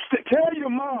something. Tell your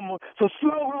mama to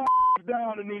slow her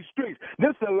down in these streets. streets.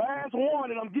 This is the last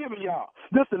warning I'm giving y'all.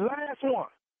 This is the last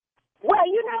one. Well,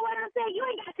 you know what I'm saying? You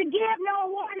ain't got to give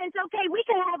no warnings, okay? We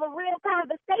can have a real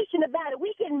conversation about it. We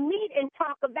can meet and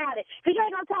talk about it. Because you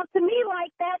ain't going to talk to me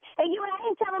like that, and you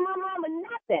ain't telling my mama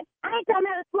nothing. I ain't telling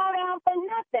her to slow down for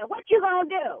nothing. What you going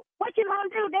to do? What you going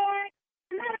to do, Derek?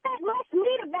 Matter of fact, let's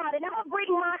meet about it. I'll bring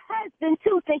my husband,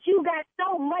 too, since you got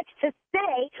so much to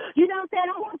say. You know what I'm saying?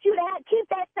 I want you to keep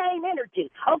that same energy,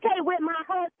 okay, with my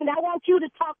husband. I want you to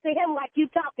talk to him like you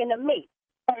talking to me.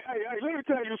 Hey, let me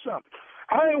tell you something.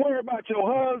 I ain't worried about your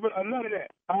husband or none of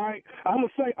that. All right, I'm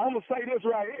gonna say this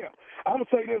right here.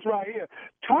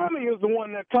 Tommy is the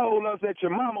one that told us that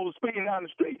your mama was speeding down the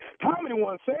street. Tommy the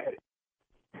one said it.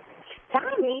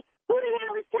 Tommy? Who the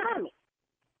hell is Tommy?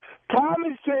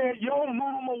 Tommy said your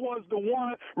mama was the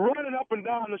one running up and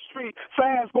down the street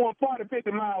fast, going 40,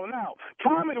 50 miles an hour.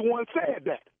 Tommy the one said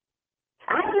that.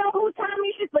 I don't know who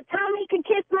Tommy is, but Tommy can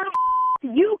kiss my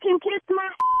you can kiss my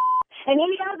and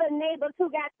any other neighbors who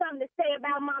got something to say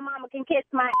about my mama can kiss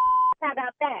my How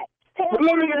about that? Let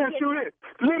me ask you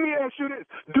this.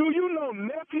 Do you know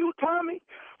nephew Tommy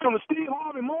from the Steve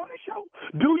Harvey Morning Show?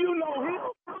 Do you know him?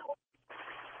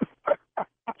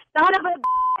 Son of a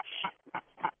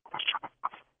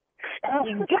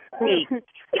You got me. God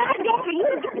damn it,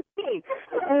 you got me.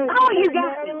 Oh, you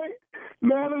got me.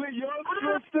 Natalie, your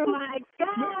sister. Oh, my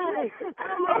God.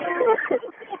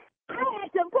 I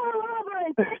had to pull over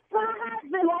and text my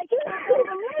husband like, you don't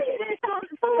believe this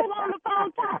fool on the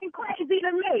phone talking crazy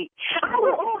to me. I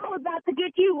was about to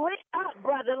get you lit up,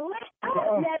 brother. Lit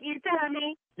up, nephew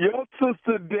Tommy. Your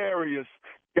sister Darius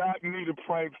got me to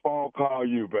prank phone call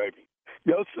you, baby.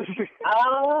 Your sister.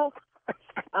 Oh,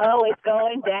 it's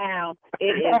going down.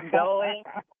 It is going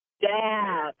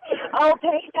down. Oh,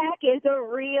 Payback is a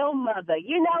real mother.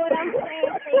 You know what I'm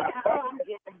saying? Oh, I'm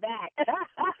getting back.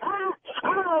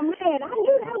 Oh, man, I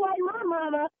knew that wasn't my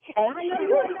mama, and I know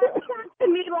you ain't never talk to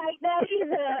me like that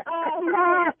either.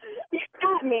 Oh,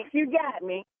 you got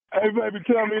me. Hey, baby,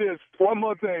 tell me this. One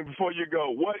more thing before you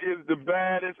go. What is the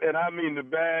baddest, and I mean the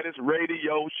baddest,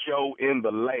 radio show in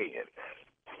the land?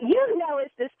 You know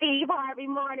it's the Steve Harvey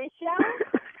Morning Show.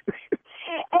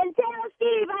 And tell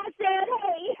Steve I said,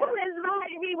 hey, Miss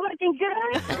Harvey looking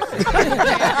good.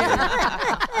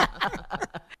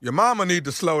 Your mama need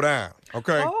to slow down,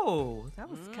 okay? Oh, that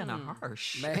was kind of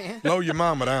harsh. Man. Slow your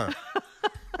mama down.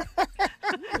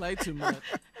 You play too much.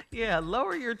 Yeah,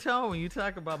 lower your tone when you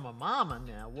talk about my mama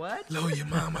now. What? Slow your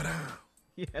mama down.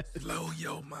 Yes. Slow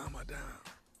your mama down.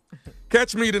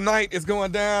 Catch me tonight. It's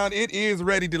going down. It is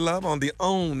Ready to Love on the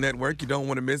OWN network. You don't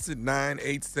want to miss it.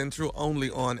 9/8 Central, only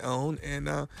on OWN, and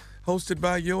hosted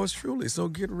by yours truly. So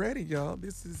get ready, y'all.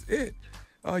 This is it.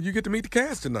 You get to meet the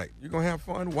cast tonight. You're going to have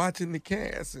fun watching the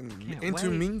cast and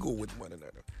intermingle with one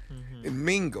another. Mm-hmm. And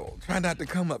mingle. Try not to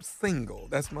come up single.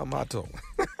 That's my motto.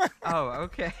 Oh,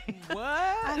 okay. What?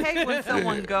 I hate when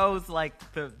someone goes like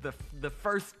the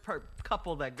first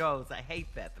couple that goes. I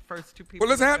hate that. The first two people.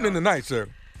 Well, it's happening tonight, sir.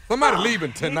 Somebody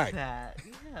leaving tonight. That.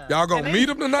 Yeah. Y'all going to meet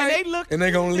them tonight, and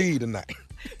they going to leave tonight.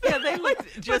 Yeah, they look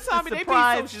just as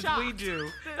surprised as we do.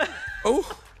 Oh.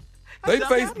 They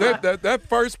face that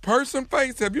first person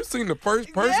face. Have you seen the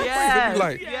first person face? They be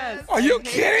like, are you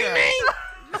kidding me?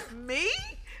 Me?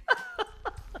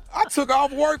 I took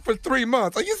off work for 3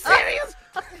 months. Are you serious?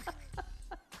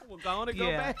 We're going to go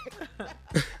back.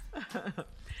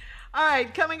 All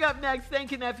right, coming up next,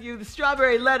 thank you, nephew, the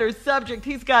Strawberry Letter subject.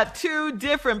 He's got 2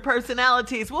 different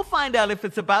personalities. We'll find out if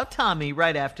it's about Tommy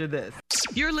right after this.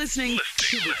 You're listening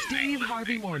to the Steve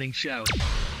Harvey Morning Show.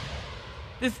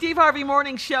 The Steve Harvey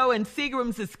Morning Show and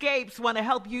Seagram's Escapes want to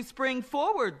help you spring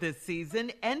forward this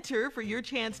season. Enter for your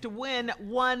chance to win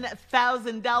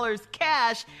 $1,000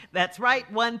 cash. That's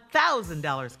right,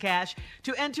 $1,000 cash.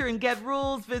 To enter and get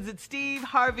rules, visit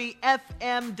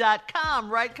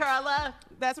SteveHarveyFM.com. Right, Carla?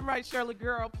 That's right, Shirley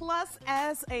girl. Plus,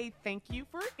 as a thank you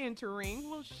for entering,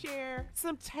 we'll share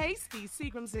some tasty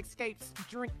Seagram's Escapes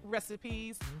drink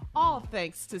recipes. All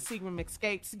thanks to Seagram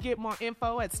Escapes. Get more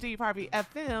info at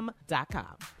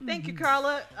SteveHarveyFM.com. Thank you,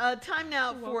 Carla. Time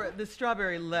now for the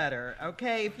Strawberry Letter,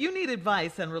 okay? If you need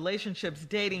advice on relationships,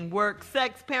 dating, work,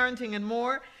 sex, parenting, and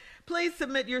more, please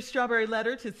submit your Strawberry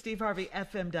Letter to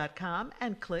SteveHarveyFM.com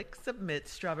and click Submit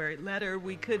Strawberry Letter.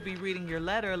 We could be reading your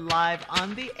letter live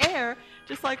on the air,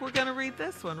 just like we're going to read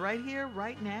this one right here,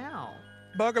 right now.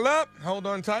 Buckle up. Hold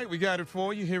on tight. We got it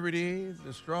for you. Here it is,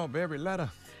 the Strawberry Letter.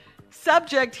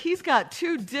 Subject, he's got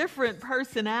 2 different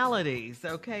personalities,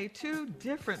 okay? 2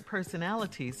 different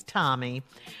personalities, Tommy.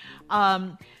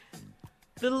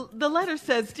 The letter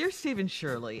says, Dear Stephen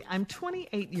Shirley, I'm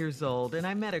 28 years old and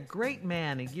I met a great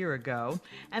man a year ago,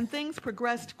 and things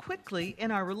progressed quickly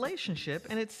in our relationship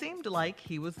and it seemed like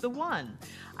he was the one.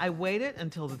 I waited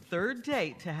until the third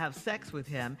date to have sex with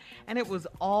him, and it was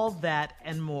all that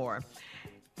and more.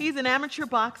 He's an amateur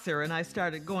boxer, and I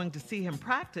started going to see him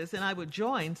practice, and I would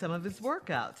join some of his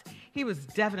workouts. He was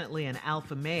definitely an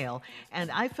alpha male, and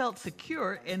I felt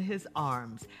secure in his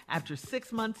arms. After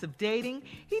 6 months of dating,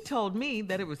 he told me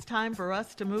that it was time for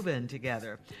us to move in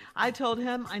together. I told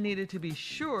him I needed to be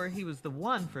sure he was the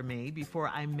one for me before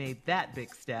I made that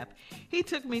big step. He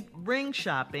took me ring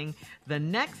shopping the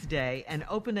next day and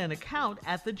opened an account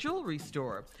at the jewelry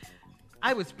store.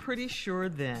 I was pretty sure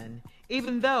then,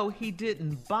 even though he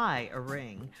didn't buy a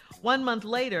ring. 1 month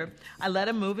later, I let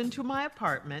him move into my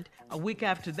apartment. A week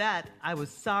after that, I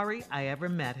was sorry I ever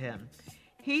met him.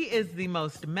 He is the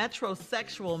most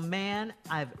metrosexual man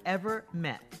I've ever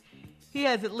met. He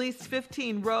has at least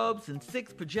 15 robes and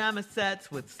 6 pajama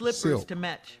sets with slippers to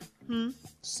match.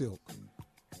 Silk.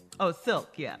 Oh,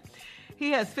 silk, yeah. He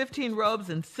has 15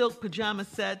 robes and silk pajama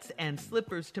sets and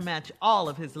slippers to match all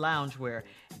of his loungewear.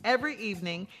 Every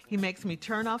evening, he makes me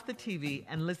turn off the TV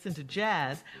and listen to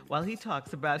jazz while he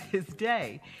talks about his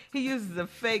day. He uses a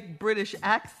fake British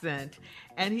accent,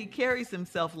 and he carries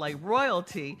himself like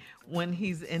royalty when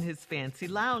he's in his fancy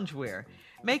loungewear.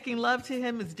 Making love to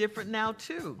him is different now,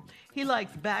 too. He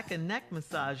likes back and neck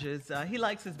massages. He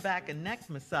likes his back and neck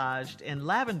massaged in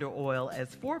lavender oil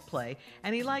as foreplay,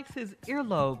 and he likes his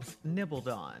earlobes nibbled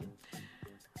on.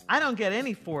 I don't get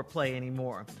any foreplay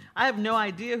anymore. I have no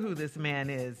idea who this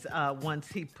man is once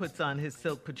he puts on his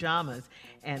silk pajamas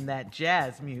and that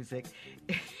jazz music.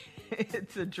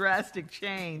 It's a drastic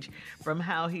change from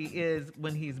how he is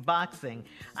when he's boxing.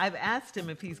 I've asked him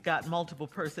if he's got multiple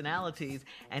personalities,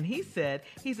 and he said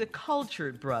he's a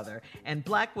cultured brother, and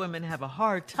black women have a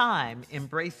hard time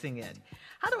embracing it.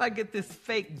 How do I get this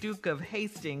fake Duke of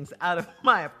Hastings out of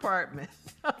my apartment?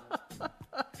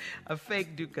 A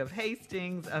fake Duke of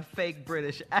Hastings, a fake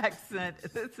British accent.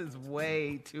 This is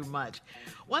way too much.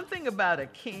 One thing about a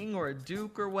king or a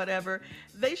duke or whatever,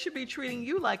 they should be treating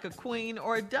you like a queen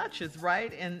or a duchess,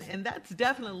 right? And that's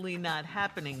definitely not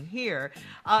happening here.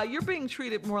 You're being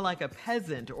treated more like a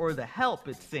peasant or the help,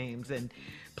 it seems. And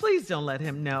please don't let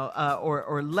him know,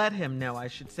 or let him know, I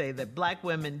should say, that black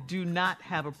women do not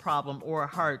have a problem or a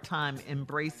hard time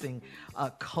embracing a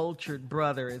cultured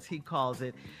brother, as he calls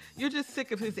it. You're just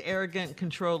sick of his arrogant,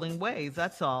 controlling ways,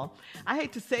 that's all. I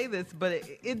hate to say this, but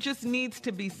it just needs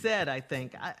to be said, I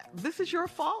think. This is your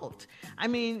fault. I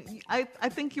mean, I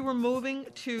think you were moving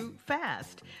too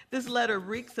fast. This letter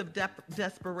reeks of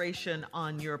desperation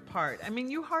on your part. I mean,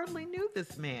 you hardly knew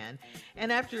this man.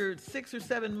 And after 6 or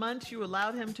 7 months, you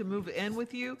allowed him to move in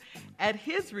with you at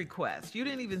his request. You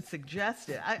didn't even suggest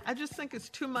it. I just think it's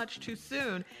too much too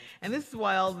soon. And this is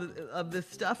why all of this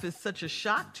stuff is such a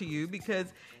shock to you, because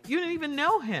you didn't even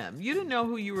know him. You didn't know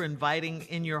who you were inviting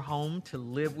in your home to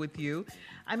live with you.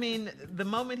 I mean, the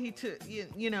moment he took,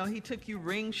 he took you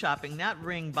ring shopping, not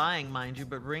ring buying, mind you,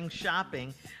 but ring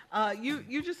shopping,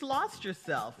 you just lost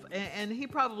yourself. And he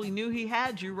probably knew he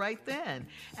had you right then.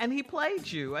 And he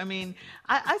played you. I mean,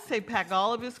 I say pack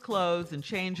all of his clothes and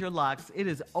change your locks. It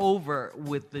is over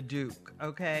with the Duke,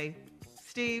 okay?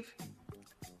 Steve?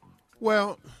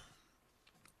 Well,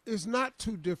 it's not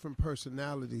two different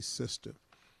personalities, sister.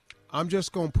 I'm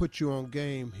just going to put you on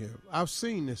game here. I've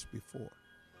seen this before.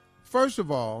 First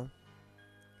of all,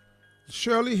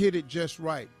 Shirley hit it just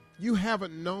right. You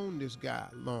haven't known this guy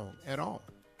long at all.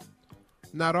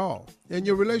 Not all. And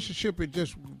your relationship, it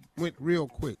just went real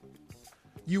quick.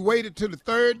 You waited till the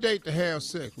third date to have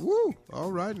sex. Woo,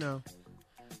 all right now.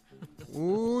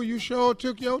 Ooh, you sure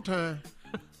took your time.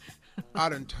 I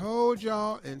done told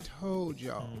y'all and told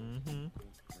y'all. Mm-hmm.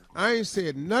 I ain't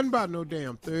said nothing about no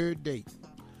damn third date.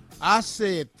 I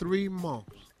said 3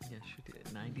 months. Yes, you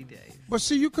did. 90 days. But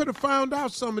see, you could have found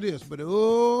out some of this, but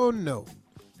oh no.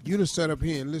 You done sat up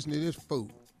here and listened to this fool.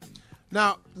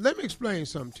 Now, let me explain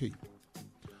something to you.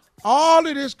 All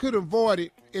of this could have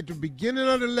avoided at the beginning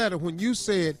of the letter when you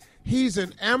said he's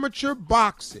an amateur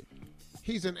boxer.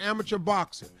 He's an amateur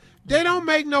boxer. They don't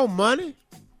make no money.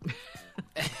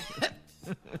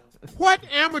 What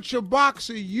amateur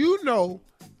boxer you know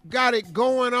got it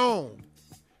going on?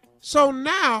 So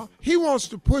now he wants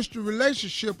to push the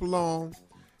relationship along.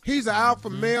 He's an alpha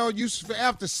male.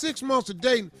 After 6 months of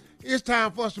dating, it's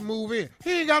time for us to move in.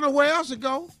 He ain't got nowhere else to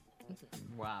go.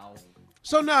 Wow.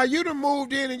 So now you done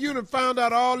moved in and you done found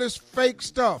out all this fake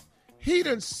stuff. He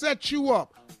done set you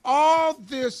up. All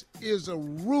this is a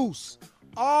ruse.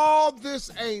 All this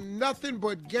ain't nothing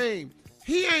but game.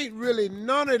 He ain't really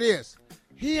none of this.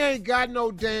 He ain't got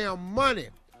no damn money.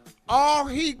 All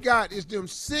he got is them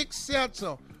 6 sets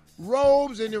of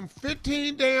robes and them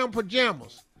 15 damn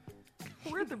pajamas.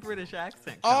 Where'd the British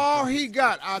accent come All from? he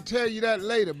got, I'll tell you that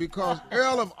later, because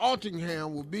Earl of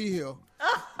Altrincham will be here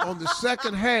on the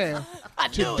second half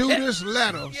to do this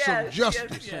letter some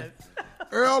justice. Yes.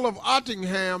 Earl of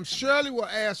Altrincham, Shirley will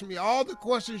ask me all the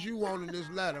questions you want in this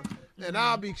letter, and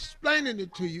I'll be explaining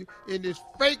it to you in this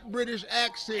fake British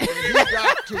accent that he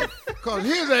got to, because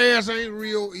his ass ain't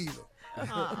real either.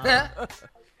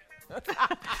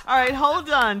 All right, hold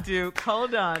on, Duke.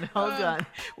 Hold on.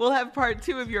 We'll have part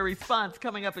 2 of your response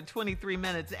coming up in 23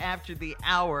 minutes after the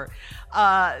hour.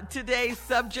 Today's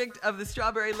subject of the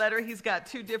Strawberry Letter, he's got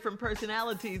 2 different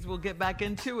personalities. We'll get back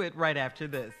into it right after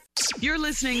this. You're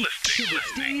listening to the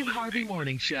Steve Harvey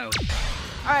Morning Show.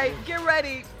 All right, get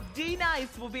ready.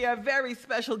 D-Nice will be our very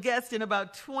special guest in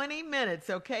about 20 minutes,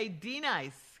 okay?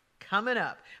 D-Nice coming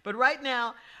up. But right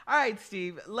now, all right,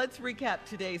 Steve, let's recap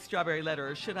today's Strawberry Letter,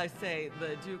 or should I say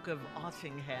the Duke of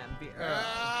Altrincham, the Earl.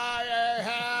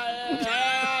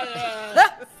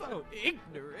 So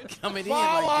ignorant. Coming in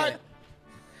like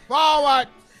Forward,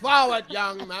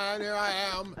 young man.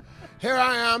 Here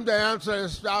I am to answer the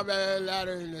Strawberry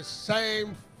Letter in the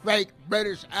same fake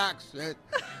British accent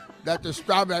that the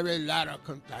Strawberry Letter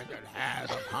contender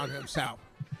has upon himself.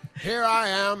 Here I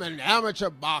am, an amateur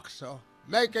boxer,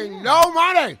 making no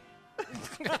money.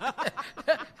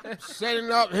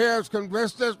 Sitting up here to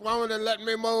convince this woman to let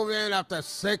me move in after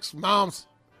 6 months.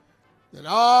 And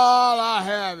all I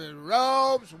have is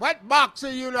robes. What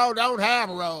boxer you know don't have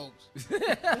robes?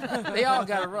 They all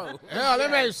got a robe. Yeah,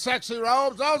 them ain't sexy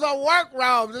robes. Those are work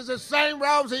robes. It's the same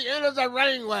robes he enters the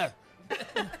ring with.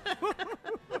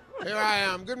 Here I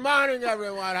am. Good morning,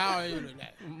 everyone. How are you today?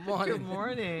 Good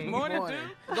morning. Morning,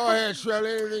 Duke. Go ahead,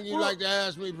 Shirley. Anything you'd like to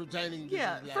ask me pertaining to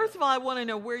Yeah, this letter? first of all, I want to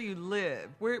know where you live.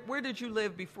 Where did you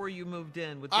live before you moved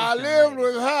in with this I young lived lady?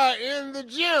 with her in the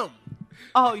gym.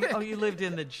 Oh, you lived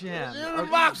in the gym. In the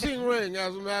boxing ring,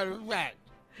 as a matter of fact.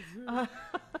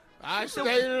 I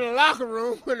stayed in the locker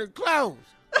room when it closed.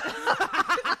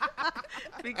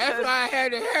 That's why I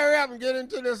had to hurry up and get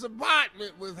into this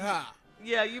apartment with her.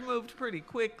 Yeah, you moved pretty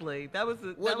quickly.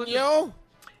 Wouldn't you?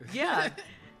 Yeah.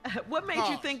 What made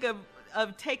you think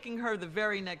of taking her the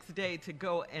very next day to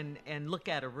go and look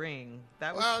at a ring?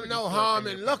 That was Well, no harm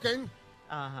in looking.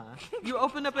 Uh-huh. You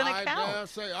opened up an I account. dare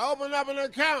say, open up an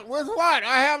account with what?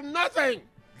 I have nothing.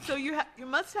 So you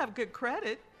must have good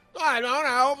credit. I don't.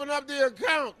 I opened up the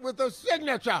account with a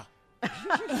signature.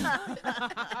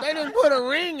 They didn't put a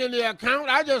ring in the account.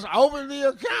 I just opened the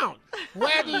account.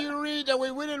 Where do you read that we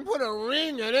didn't put a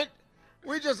ring in it?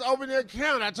 We just opened the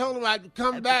account. I told them I'd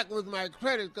come back with my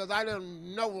credit because I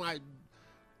didn't know my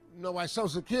Social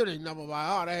Security number by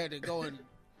heart. I had to go and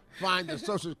find the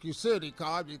Social Security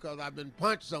card because I've been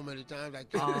punched so many times I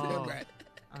can't remember it.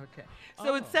 Okay.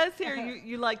 So it says here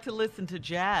you like to listen to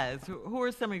jazz. Who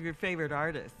are some of your favorite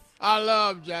artists? I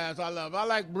love jazz. I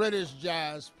like British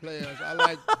jazz players. I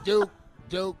like Duke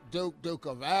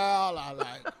of Al. I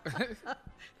like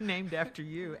named after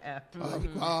you,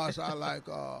 Of course, I like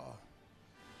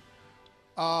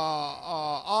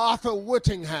Arthur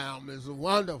Whittingham is a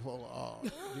wonderful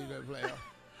DJ player.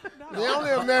 The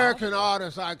only American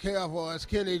artist I care for is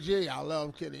Kenny G. I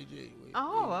love Kenny G.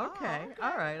 Okay.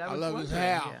 All right. I love his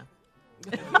hair.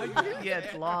 Yeah,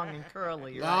 it's long and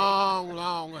curly. Right?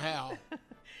 Long hair.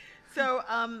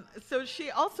 So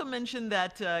she also mentioned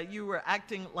that you were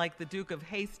acting like the Duke of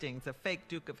Hastings, a fake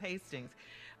Duke of Hastings.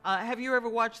 Have you ever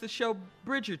watched the show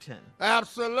Bridgerton?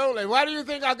 Absolutely. Where do you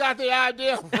think I got the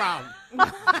idea from?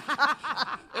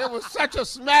 It was such a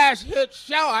smash hit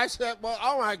show. I said, well,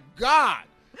 oh my God.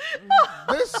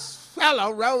 This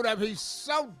fellow wrote up, he's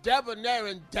so debonair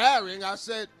and daring. I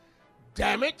said,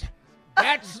 damn it,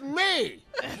 that's me.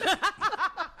 So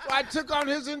I took on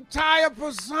his entire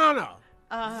persona.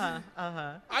 I've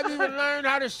even learned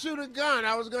how to shoot a gun.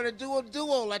 I was going to do a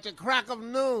duel at the crack of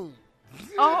noon.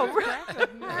 Oh,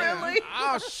 really?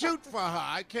 I'll shoot for her.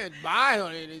 I can't buy her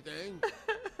anything.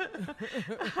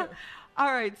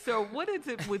 All right, so what is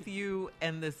it with you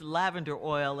and this lavender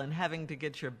oil and having to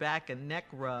get your back and neck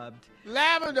rubbed?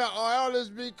 Lavender oil is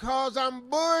because I'm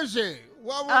bougie.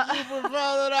 What would you prefer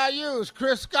that I use,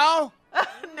 Crisco?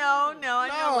 No, I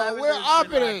know lavender we're is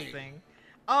uppity. relaxing.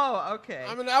 Oh, okay.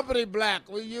 I'm an uppity black.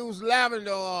 We use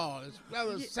lavender oil. It's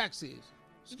rather sexy.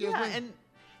 Excuse me?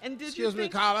 And did Excuse me,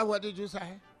 Carla, what did you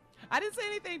say? I didn't say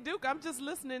anything, Duke. I'm just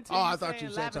listening to Oh, you I thought you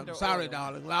said something. lavender Sorry, oil.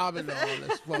 darling. Lavender oil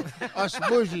is for us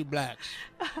bougie blacks.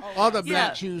 Other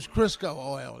blacks use Crisco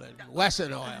oil and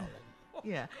Wesson oil.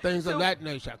 Yeah. Things of that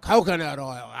nature. Coconut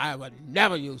oil. I would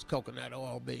never use coconut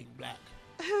oil being black.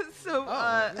 So,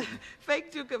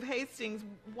 fake Duke of Hastings,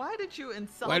 why did you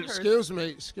insult her? Excuse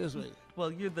me.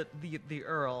 Well, you're the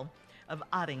Earl of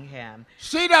Ottingham.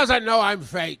 She doesn't know I'm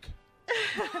fake.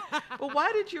 Well,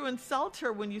 why did you insult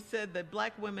her when you said that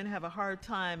black women have a hard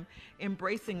time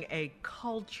embracing a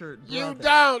cultured brother? You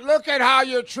don't. Look at how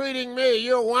you're treating me.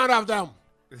 You're one of them.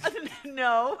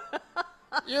 No.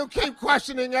 You keep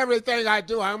questioning everything I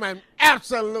do. I'm an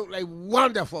absolutely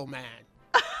wonderful man.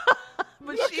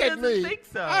 But Look she at doesn't me. think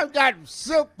so. I've got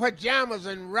silk pajamas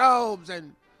and robes,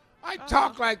 and I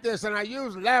talk like this, and I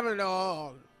use lavender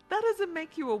oil. That doesn't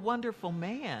make you a wonderful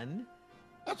man.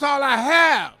 That's all I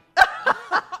have.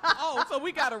 Oh, so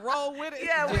we got to roll with it?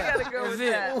 Yeah, we got to go with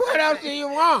that. What else do you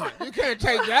want? You can't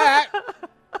take that.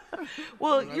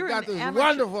 Well, I've you're got an this amateur.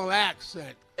 wonderful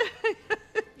accent.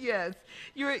 Yes,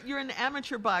 you're an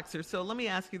amateur boxer. So let me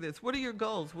ask you this: what are your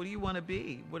goals? What do you want to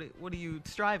be? What are you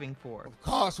striving for? Of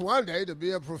course, one day to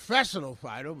be a professional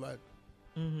fighter, but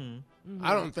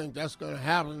I don't think that's going to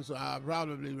happen. So I'll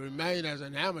probably remain as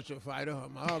an amateur fighter.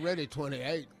 I'm already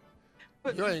 28.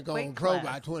 But You ain't going weight pro class.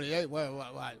 by 28.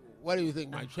 What do you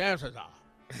think my chances are?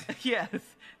 Yes.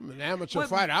 I'm an amateur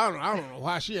fighter. I don't know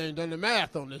why she ain't done the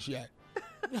math on this yet.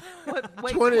 What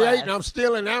weight 28 class? and I'm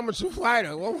still an amateur fighter.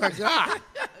 Oh my God.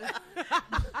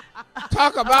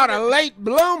 Talk about a late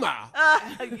bloomer.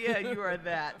 Yeah, you are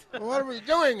that. What are we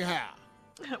doing here?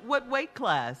 What weight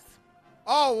class?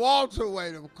 Oh,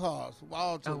 welterweight, of course.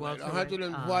 Welterweight,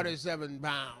 welterweight. 147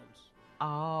 pounds.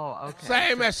 Oh, okay.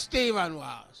 Same as Steven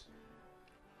was.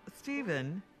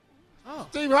 Steven?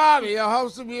 Steve Harvey, your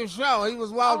host of your show, he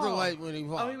was welterweight when he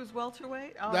fought. Oh, he was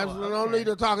welterweight? Oh, That's no need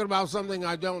to talking about something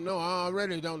I don't know. I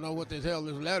already don't know what the hell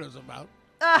this letter's about.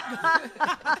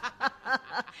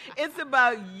 It's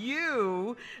about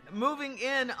you moving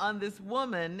in on this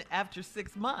woman after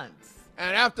 6 months.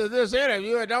 And after this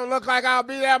interview, it don't look like I'll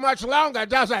be there much longer,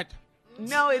 does it?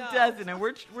 No, it doesn't, and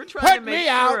we're trying to make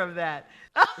sure of that.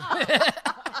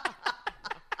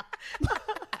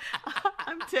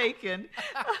 I'm taken.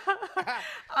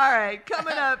 All right,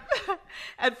 coming up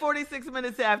at 46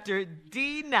 minutes after,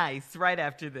 D Nice, right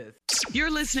after this.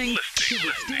 You're listening to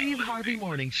the Steve Harvey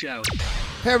Morning Show.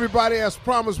 Hey, everybody, as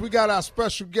promised, we got our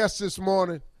special guest this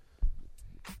morning.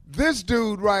 This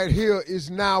dude right here is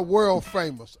now world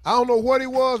famous. I don't know what he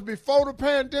was before the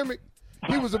pandemic.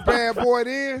 He was a bad boy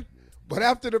then, but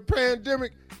after the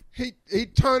pandemic, he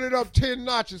turned it up 10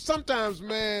 notches. Sometimes,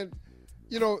 man,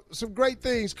 you know, some great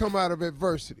things come out of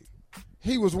adversity.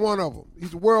 He was one of them.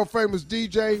 He's a world-famous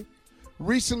DJ,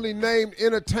 recently named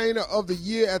Entertainer of the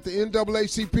Year at the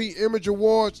NAACP Image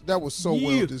Awards. That was so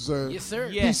well-deserved. Yes, sir.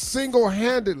 He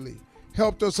single-handedly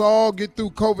helped us all get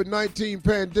through COVID-19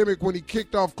 pandemic when he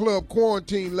kicked off club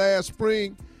quarantine last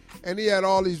spring, and he had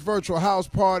all these virtual house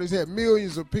parties, had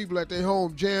millions of people at their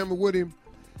home jamming with him.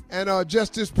 And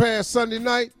just this past Sunday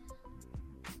night,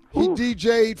 he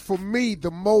DJ'd for me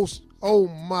the most, oh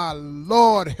my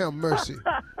Lord have mercy,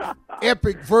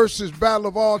 epic versus battle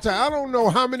of all time. I don't know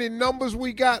how many numbers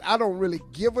we got. I don't really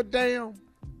give a damn.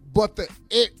 But the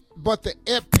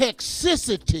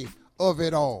epicicity of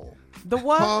it all. The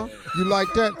what? Huh? You like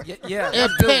that? Yeah.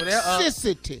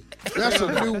 Epicicity. That's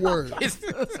a new word.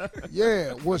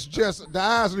 Yeah, was just the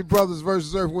Isley Brothers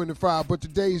versus Earth, Wind & Fire. But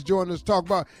today he's joining us to talk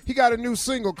about, he got a new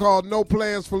single called No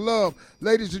Plans for Love.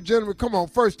 Ladies and gentlemen, come on,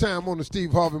 first time on the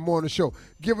Steve Harvey Morning Show.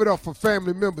 Give it up for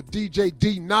family member DJ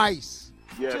D Nice.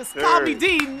 Yes, Just sir. call me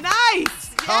D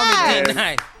Nice. Call me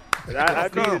D-Nice. I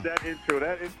needed that intro.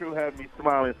 That intro had me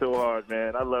smiling so hard,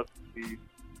 man. I love Steve.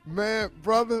 Man,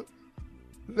 brother,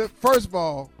 first of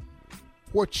all,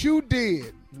 what you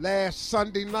did last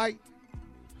Sunday night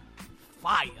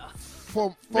Fire.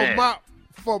 for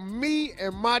me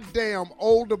and my damn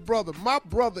older brother. My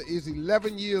brother is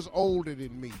 11 years older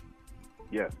than me.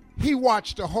 Yes. He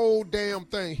watched the whole damn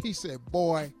thing. He said,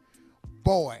 boy.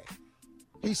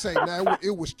 He said, now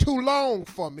it was too long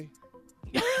for me.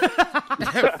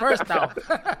 First off.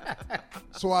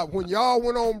 So when y'all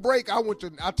went on break,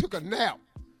 I took a nap.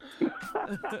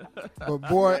 But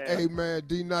boy, hey man,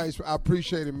 D Nice, I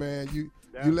appreciate it, man. You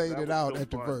laid it out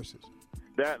at the verses.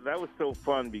 That was so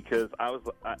fun because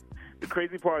the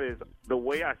crazy part is the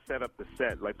way I set up the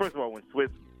set. Like, first of all, when Swiss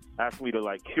asked me to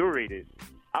like curate it,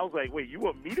 I was like, wait, you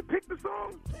want me to pick the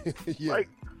song? Yeah.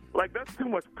 Like that's too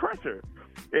much pressure.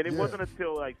 And it wasn't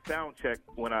until like sound check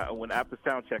when after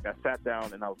sound check I sat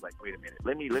down and I was like, wait a minute,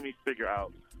 let me figure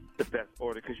out the best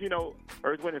order, because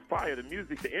Earth, Wind & Fire, the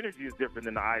music, the energy is different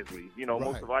than the Isleys.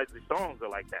 Most of Isley songs are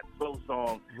like that slow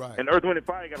song, and Earth, Wind &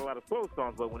 Fire got a lot of slow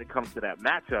songs. But when it comes to that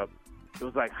matchup, It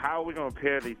was like, how are we going to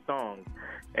pair these songs?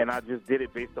 And I just did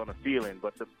it based on a feeling.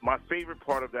 But my favorite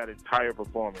part of that entire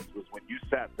performance was when you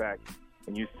sat back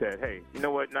and you said, hey, you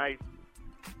know what, Nice?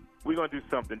 We're going to do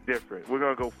something different. We're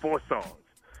going to go 4 songs.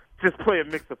 Just play a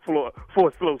mix of 4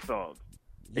 slow songs.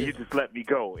 And you just let me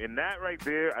go. And that right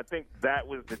there, I think that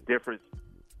was the difference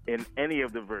in any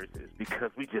of the verses, because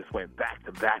we just went back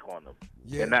to back on them.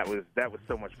 Yeah. And that was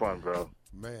so much fun, bro.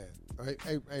 Man.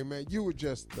 Hey, man, you were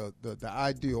just the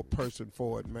ideal person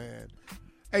for it, man.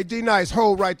 Hey, D-Nice,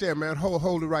 hold right there, man.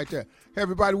 Hold it right there. Hey,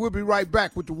 everybody, we'll be right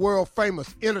back with the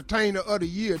world-famous Entertainer of the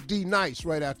Year, D-Nice,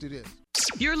 right after this.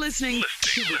 You're listening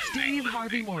to the Steve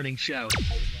Harvey Morning Show.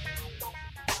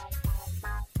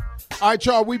 All right,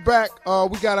 y'all, we back.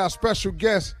 We got our special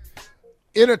guest,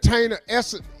 Entertainer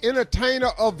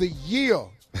of the Year.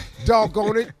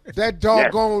 Doggone it. That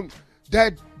doggone,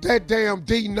 that damn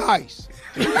D-Nice.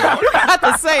 You have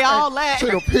to say all that. To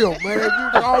the pill, man.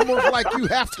 You almost like you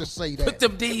have to say that. Put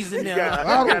them D's in there.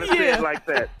 I gotta say it like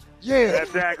that. Yeah. That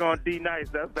daggone D-Nice.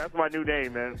 That's my new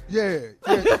name, man. Yeah,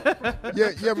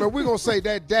 man. We're going to say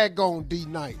that daggone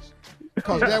D-Nice,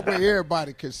 because that way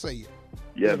everybody can say it.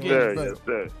 Yes,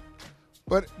 sir.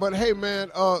 But hey, man,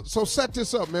 so set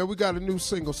this up, man. We got a new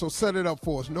single, so set it up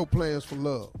for us. No Plans for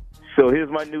Love. So here's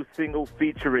my new single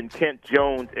featuring Kent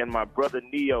Jones and my brother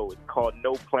Neo. It's called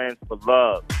No Plans for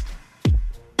Love.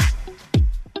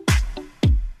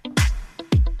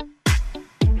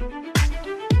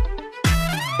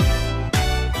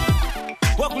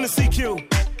 Welcome to CQ.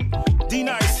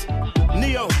 D-Nice,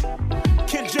 Neo,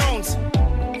 Kent Jones.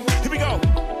 Here we go.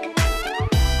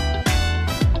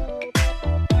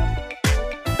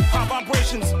 High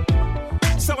vibrations,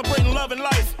 celebrating love and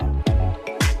life.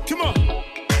 Come on.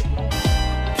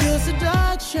 Pure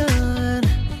seduction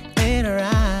in her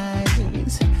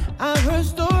eyes. I've heard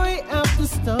story after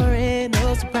story,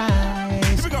 no surprise.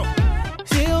 Here we go.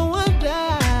 She'll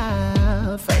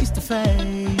wonder face to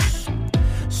face.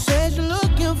 Says you're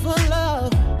looking for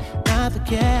love, not the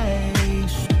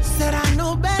case. Said I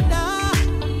know better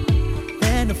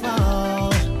than to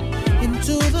fall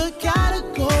into the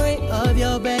category of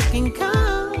your beck and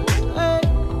call. Hey,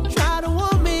 try to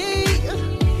warn me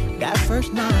that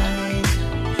first night.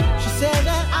 She said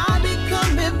that I'd be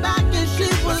coming back and she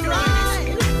was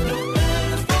right.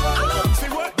 Say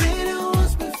what? Been it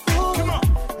once before. Come on.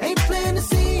 Ain't plan to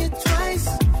see it twice.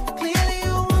 Clearly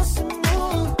you want some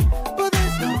more, but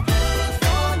there's no plans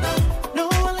for love. No,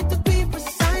 I like to be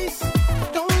precise.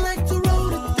 Don't like to roll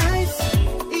the dice,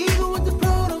 even with the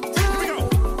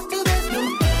prototype. Still there's no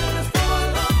plans for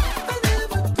love. I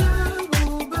never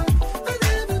double back. I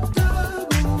never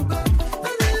double back.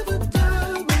 I never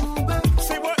double back.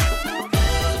 Say what? No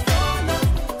plans for love.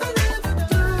 I never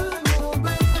double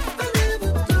back. I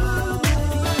never double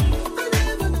back. I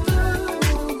never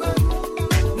double back.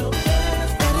 No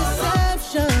plans for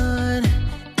deception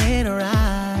in her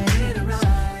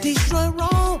eyes. Destroy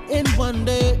wrong in one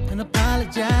day and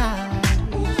apologize.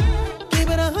 Give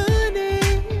it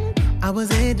 100. I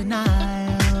was in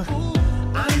denial.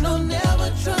 I know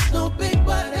never trust no big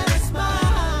butt and a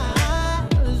smile.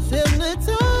 It's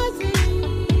hypnotizing.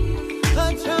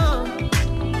 Her charm.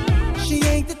 She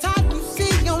ain't the type you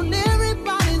see on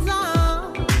everybody's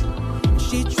arm.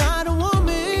 She tried to warn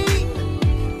me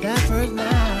that first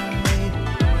night.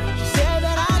 She said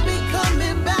that I'd be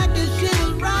coming back and she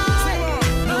was right.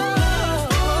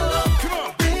 Oh, Come on.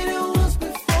 been it once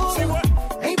before. Say what?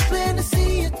 Ain't plan to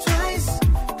see it twice.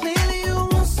 Clearly you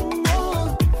want some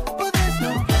more, but there's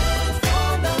no plans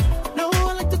for love. No, I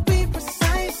like to be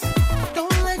precise.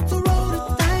 Don't like to roll the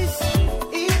dice,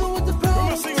 even with the Where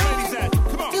my single ladies prototype. at?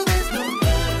 Come on. Still there's no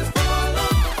plans for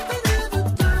love. I never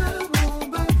double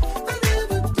back. I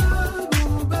never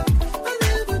double back. I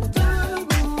never double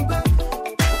back.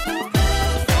 No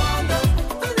plans for love.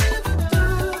 I never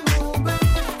double back.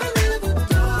 I never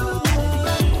double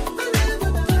back. I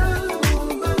never double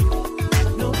back.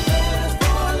 No plans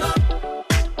for love.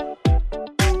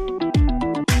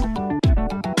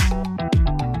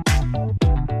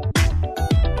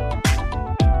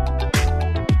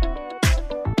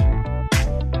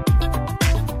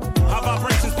 High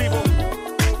vibrations, people.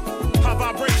 High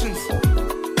vibrations.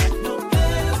 No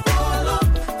plans for love.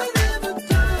 I never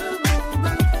double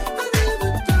back. I never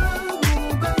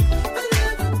double back. I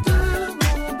never double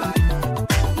back.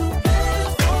 No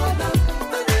plans for love.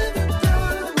 I never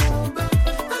double back.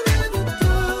 I never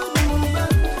double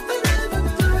back. I never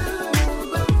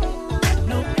double back.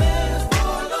 No plans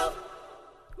for love.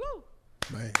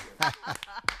 Man,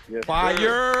 Yes,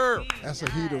 Fire. that's a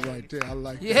heater right there. I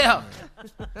like that. Yeah.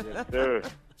 Yes, sir.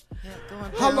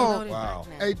 How long? Wow.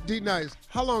 Hey, D-Nice,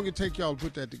 how long it take y'all to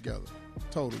put that together?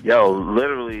 Totally. Yo,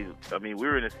 literally, I mean, we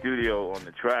were in the studio on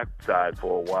the track side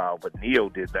for a while, but Neo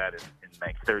did that in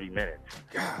like 30 minutes.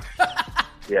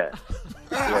 Yeah.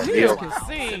 Neo can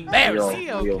sing.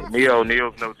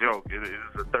 Neo's no joke.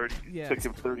 It took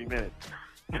him 30 minutes.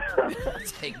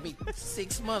 Take me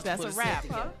 6 months. That's to a put wrap,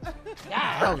 set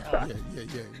huh? together.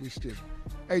 Yeah. We still.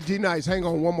 Hey, D-Nice, hang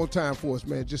on one more time for us,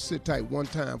 man. Just sit tight one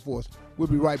time for us. We'll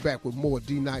be right back with more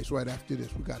D-Nice right after this.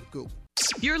 We got to go.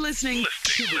 You're listening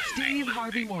to the Steve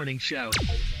Harvey Morning Show.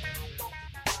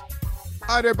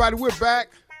 All right, everybody, we're back.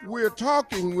 We're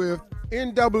talking with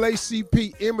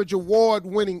NAACP Image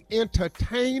Award-winning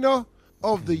Entertainer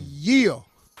of the Year,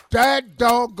 that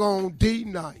doggone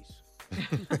D-Nice.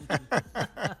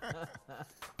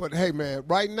 But, hey, man,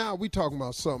 right now we talking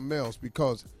about something else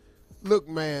because, look,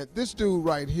 man, this dude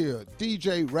right here,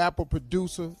 DJ, rapper,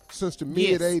 producer since the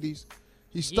mid-'80s,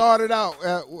 he started out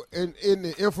in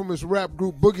the infamous rap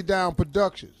group Boogie Down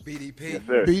Productions. BDP. Yes,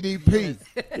 sir. BDP.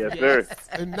 Yes, sir.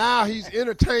 And now he's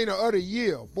Entertainer of the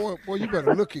Year. Boy, you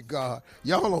better look at God.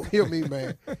 Y'all don't hear me,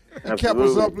 man. He kept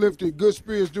us uplifted, good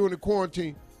spirits during the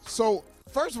quarantine. So,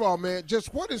 first of all, man,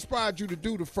 just what inspired you to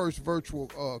do the first virtual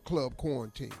club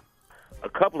quarantine? A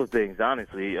couple of things,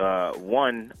 honestly.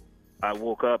 One, I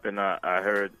woke up and I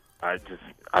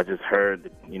just heard,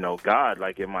 God,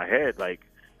 like in my head, like,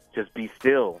 just be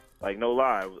still. Like, no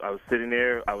lie. I was sitting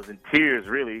there. I was in tears,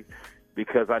 really,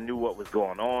 because I knew what was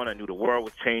going on. I knew the world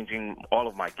was changing. All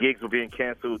of my gigs were being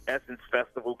canceled. Essence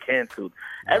Festival canceled.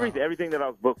 Everything that I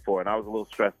was booked for, and I was a little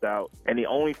stressed out. And the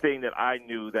only thing that I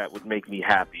knew that would make me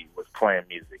happy was playing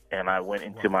music. And I went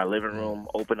into my living room,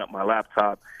 opened up my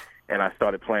laptop, and I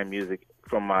started playing music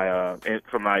from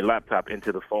my laptop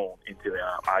into the phone, into the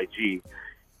IG.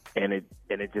 And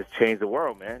it just changed the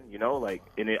world, man.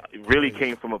 And it really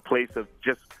came from a place of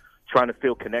just trying to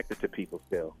feel connected to people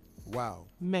still. Wow,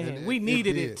 man, we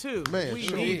needed it too. Man, we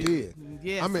sure did.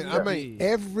 Yes, I mean,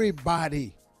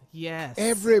 everybody. Yes,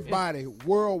 everybody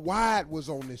worldwide was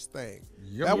on this thing.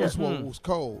 Yep. That was what was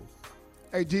cold.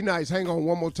 Hey, D-Nice, hang on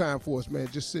one more time for us, man.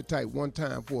 Just sit tight one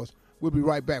time for us. We'll be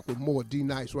right back with more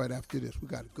D-Nice right after this. We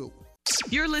got to go.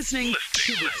 You're listening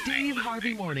to the Steve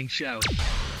Harvey Morning Show.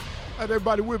 All right,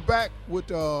 everybody, we're back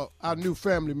with our new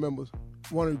family members,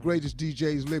 one of the greatest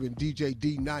DJs living, DJ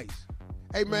D-Nice.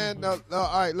 Hey, man, all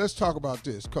right, let's talk about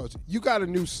this, because you got a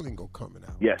new single coming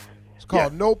out. Yes. It's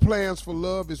called No Plans for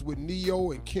Love. It's with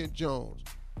Neo and Kent Jones.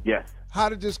 Yes. How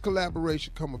did this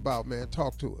collaboration come about, man?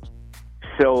 Talk to us.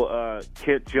 So,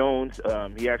 Kent Jones,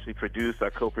 he actually produced, I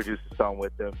co-produced the song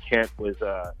with him. Kent was,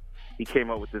 he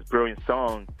came up with this brilliant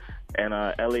song, and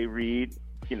L.A. Reid,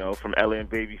 from L.A. and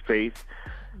Babyface,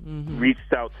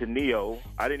 reached out to Neo.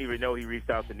 I didn't even know he reached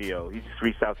out to Neo. He just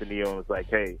reached out to Neo and was like,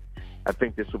 hey, I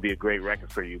think this would be a great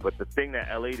record for you. But the thing that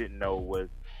LA didn't know was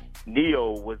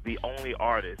Neo was the only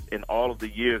artist in all of the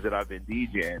years that I've been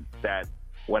DJing that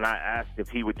when I asked if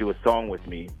he would do a song with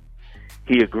me,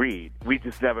 he agreed. We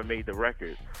just never made the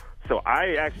record. So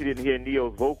I actually didn't hear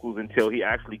Neo's vocals until he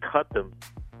actually cut them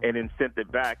and then sent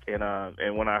it back.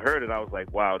 And when I heard it, I was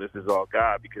like, wow, this is all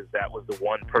God, because that was the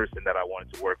one person that I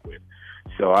wanted to work with.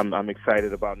 So I'm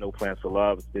excited about No Plans for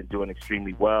Love. It's been doing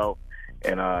extremely well.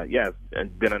 And,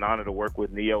 it's been an honor to work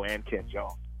with Neo and Kent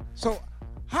Jones. So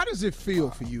how does it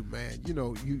feel for you, man?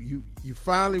 You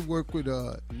finally work with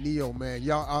Neo, man.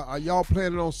 Y'all are y'all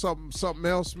planning on something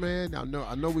else, man?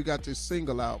 I know we got this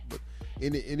single out, but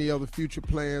any other future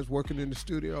plans working in the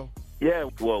studio? Yeah,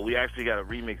 well, we actually got a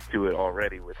remix to it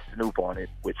already with Snoop on it,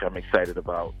 which I'm excited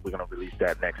about. We're gonna release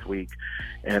that next week,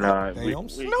 and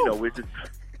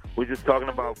we're just talking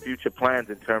about future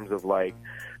plans in terms of like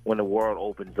when the world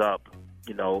opens up.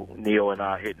 Neo and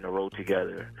I hitting the road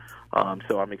together.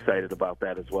 So I'm excited about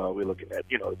that as well. We're looking at,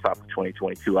 the top of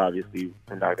 2022. Obviously,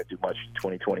 we're not going to do much in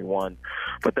 2021.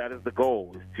 But that is the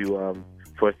goal, is to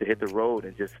for us to hit the road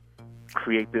and just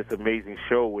create this amazing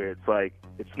show where it's like,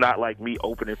 it's not like me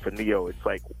opening for Neo. It's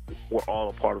like we're all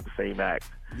a part of the same act.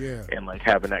 Yeah. And like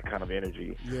having that kind of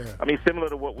energy. Yeah. I mean, similar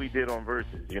to what we did on Versus,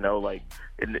 like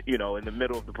in the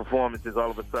middle of the performances,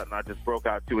 all of a sudden I just broke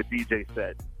out to a DJ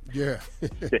set. Yeah.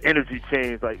 The energy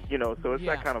changed, so it's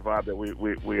that kind of vibe that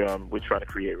we're trying to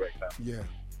create right now. Yeah.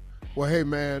 Well, hey,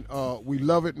 man, we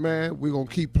love it, man. We're going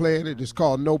to keep playing it. It's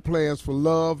called No Plans for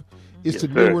Love. It's the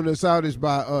new one that's out. It's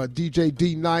by DJ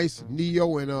D-Nice,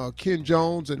 Neo, and Ken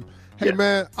Jones. And, hey,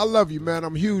 man, I love you, man.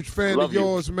 I'm a huge fan of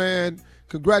yours, man.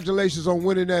 Congratulations on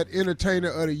winning that Entertainer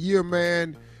of the Year,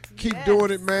 man. Keep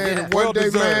doing it, man. And one day,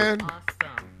 man,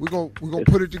 we're gonna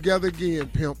put it together again,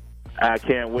 pimp. I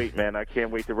can't wait, man. I can't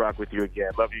wait to rock with you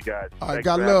again. Love you guys. I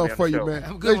got love for you,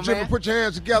 man. Ladies and gentlemen, put your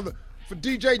hands together for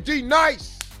DJ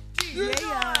D-Nice.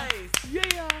 D-Nice.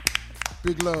 Yeah.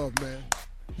 Big love, man.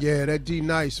 Yeah, that D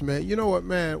Nice, man. You know what,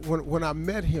 man? When I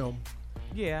met him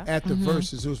at the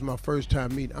Versus, it was my first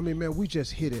time meeting. I mean, man, we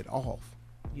just hit it off.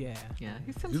 Yeah.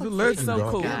 He's a legend, so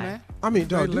dog. cool, Yeah, man. I mean,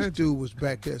 dog, this dude was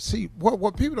back there. See,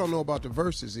 what people don't know about the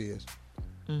Versus is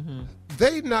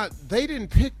they didn't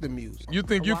pick the music. You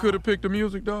think you could have picked the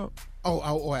music, dog?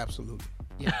 Oh, absolutely.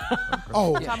 Yeah.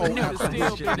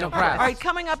 Absolutely. No problem. All right,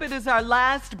 coming up, it is our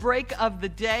last break of the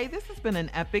day. This has been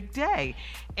an epic day.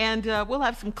 And we'll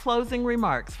have some closing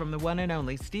remarks from the one and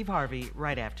only Steve Harvey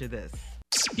right after this.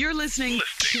 You're listening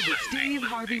to the Steve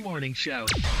Harvey Morning Show.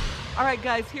 All right,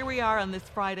 guys, here we are on this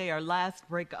Friday, our last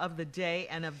break of the day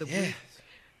and of the week.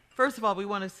 First of all, we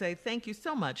want to say thank you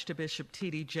so much to Bishop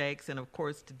T.D. Jakes and, of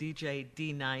course, to DJ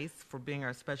D Nice for being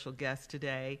our special guest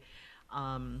today.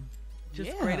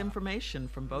 Just great information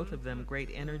from both of them, great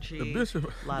energy. The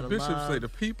bishop say the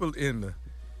people in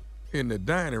the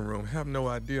dining room have no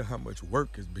idea how much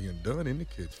work is being done in the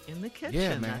kitchen. In the kitchen,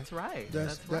 Yeah, man. that's right.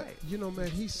 That's right. You know, man,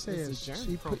 he says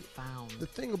Profound. the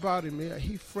thing about him, man,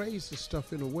 he phrased the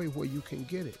stuff in a way where you can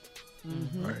get it.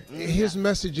 Right. His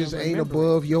messages ain't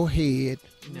above your head.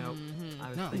 No, I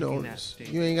was You thinking know, that, Steve.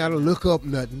 you ain't got to look up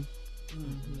nothing.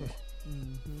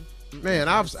 Man,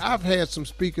 I've had some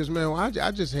speakers, man.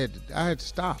 I just had to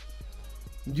stop.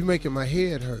 You making my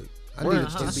head hurt. I need a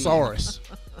thesaurus.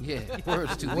 Yeah,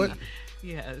 words too What? deep.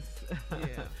 Yes.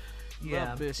 Yeah.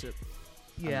 Love Bishop.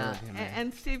 Yeah. love him, man.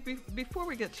 And Steve, before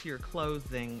we get to your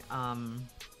closing,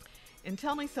 and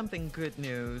tell me something good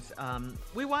news.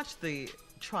 We watched the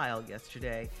trial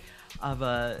yesterday of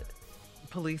a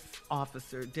police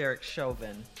officer, Derek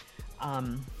Chauvin.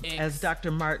 As Dr.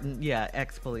 Martin,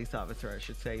 ex-police officer, I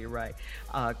should say, you're right,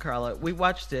 Carla. We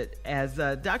watched it as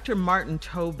Dr. Martin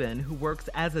Tobin, who works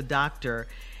as a doctor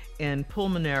in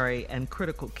pulmonary and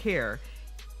critical care.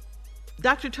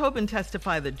 Dr. Tobin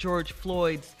testified that George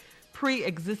Floyd's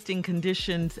pre-existing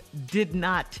conditions did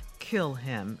not kill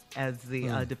him, as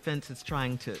the defense is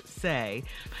trying to say.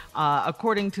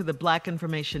 According to the Black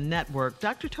Information Network,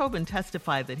 Dr. Tobin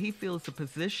testified that he feels the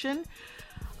position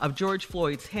of George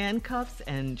Floyd's handcuffs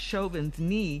and Chauvin's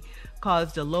knee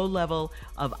caused a low level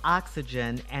of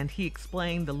oxygen, and he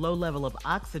explained the low level of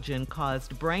oxygen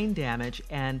caused brain damage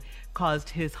and caused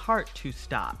his heart to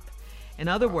stop. In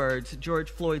other words, George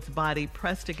Floyd's body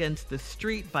pressed against the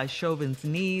street by Chauvin's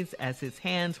knees as his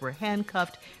hands were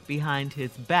handcuffed behind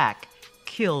his back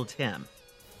killed him.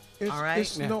 All right?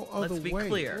 It's no other Let's be way.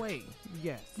 clear.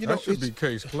 Yes. You know, That should be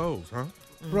case closed, huh?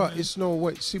 Bruh, it's no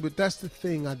way. See, but that's the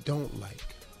thing I don't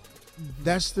like.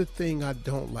 That's the thing I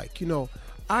don't like. You know,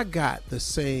 I got the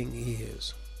saying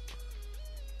is,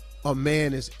 a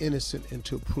man is innocent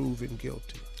until proven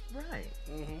guilty. Right.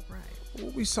 Right.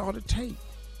 Well, we saw the tape.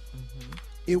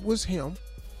 It was him.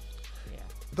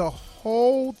 The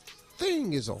whole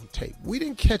thing is on tape. We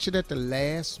didn't catch it at the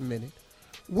last minute.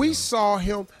 We saw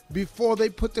him before they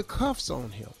put the cuffs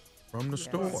on him. From the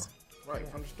store. Right,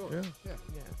 from the store. Yeah.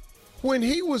 When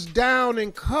he was down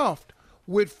and cuffed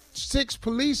with 6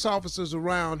 police officers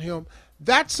around him,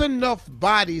 that's enough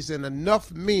bodies and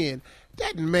enough men.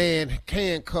 That man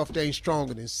handcuffed ain't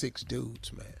stronger than 6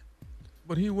 dudes, man.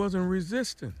 But he wasn't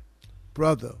resisting.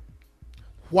 Brother,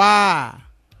 why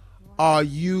are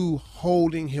you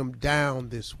holding him down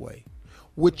this way?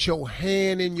 With your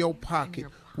hand in your pocket,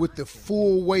 with the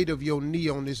full weight of your knee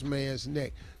on this man's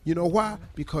neck. You know why?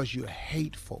 Because you're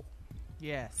hateful.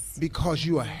 Yes. Because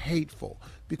you are hateful.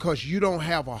 Because you don't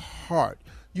have a heart.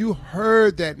 You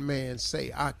heard that man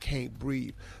say, I can't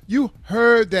breathe. You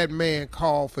heard that man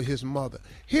call for his mother.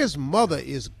 His mother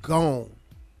is gone.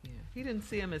 Yeah. He didn't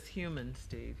see him as human,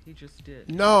 Steve. He just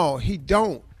did. No, he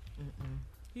don't.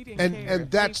 He didn't care. And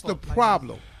that's the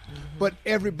problem. But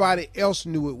everybody else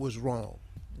knew it was wrong.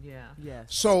 Yeah. Yes.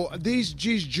 So these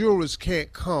jurors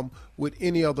can't come with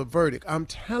any other verdict. I'm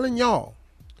telling y'all,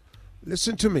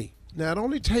 listen to me. Now, it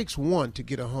only takes one to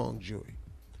get a hung jury.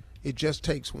 It just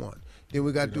takes one. Then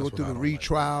we got to do it through the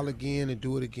retrial again and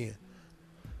do it again.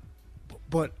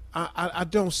 But I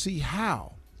don't see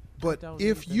how. But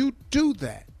if you do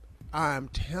that, I'm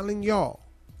telling y'all,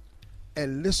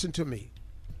 and listen to me,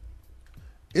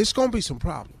 it's going to be some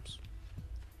problems.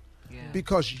 Yeah.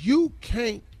 Because you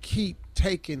can't keep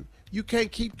kicking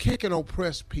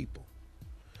oppressed people.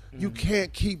 You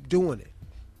can't keep doing it.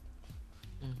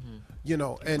 You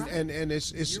know, and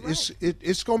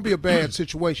it's going to be a bad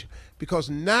situation,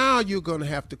 because now you're going to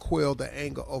have to quell the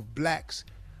anger of blacks,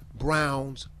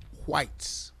 browns,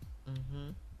 whites,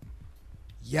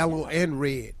 yellow and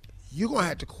red. You're going to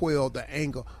have to quell the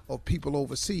anger of people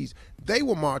overseas. They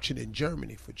were marching in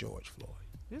Germany for George Floyd.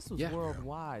 This was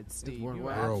worldwide, Steve. You're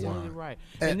Worldwide. absolutely right.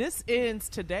 And this ends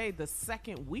today, the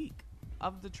second week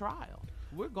of the trial.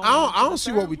 We're going. I don't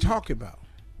see what we're talking about.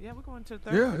 Yeah, we're going to the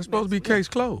third. Yeah, it's supposed to be case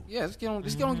closed. Yeah, let's get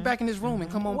on back in this room and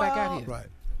come on back out here. Right.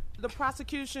 The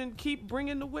prosecution keep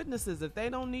bringing the witnesses. If they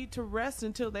don't need to rest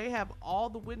until they have all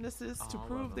the witnesses to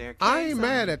prove their case. I ain't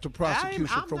mad at the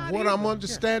prosecution from what I'm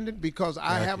understanding because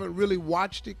I Exactly. haven't really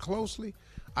watched it closely.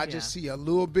 I just see a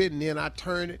little bit and then I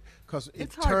turn it because it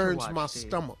turns my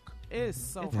stomach.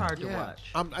 It's hard to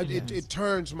watch. It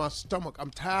turns my stomach.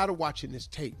 I'm tired of watching this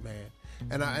tape, man.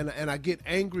 And I get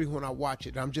angry when I watch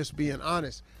it. I'm just being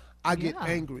honest. I get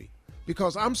angry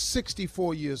because I'm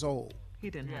 64 years old. He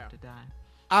didn't have to die.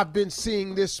 I've been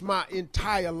seeing this my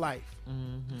entire life.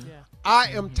 Mm-hmm. Yeah.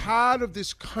 I am tired of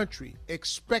this country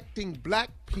expecting black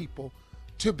people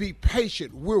to be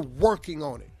patient. We're working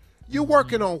on it. You're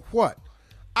working on what?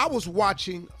 I was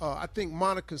watching, I think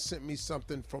Monica sent me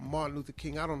something from Martin Luther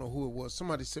King. I don't know who it was.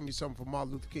 Somebody sent me something from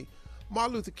Martin Luther King.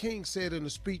 Martin Luther King said in a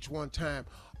speech one time,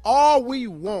 all we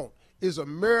want is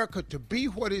America to be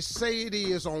what it say it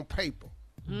is on paper.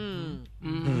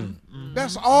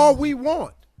 That's all we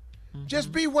want.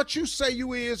 Just be what you say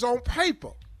you is on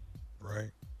paper.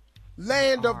 Right.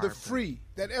 Land of the free,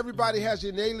 that everybody has the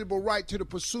inalienable right to the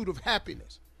pursuit of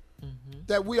happiness,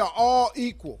 that we are all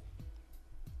equal.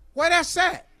 Where that's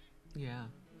at?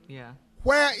 Yeah.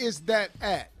 Where is that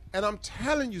at? And I'm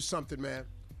telling you something, man.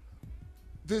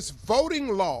 This voting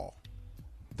law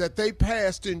that they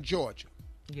passed in Georgia,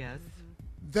 Yes.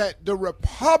 that the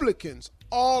Republicans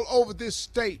all over this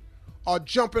state are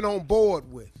jumping on board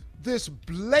with, this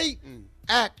blatant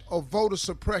act of voter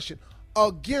suppression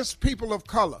against people of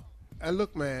color. And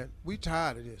look, man, we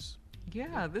tired of this.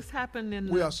 Yeah, this happened in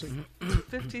We the are seeing-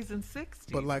 50s and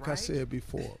 60s. But like I right? said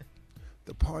before,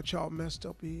 the part y'all messed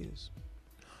up is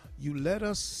you let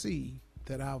us see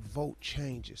that our vote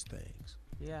changes things.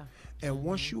 Yeah. And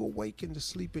once you awaken the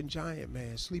sleeping giant,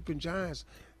 man, sleeping giants,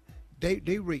 they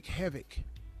wreak havoc.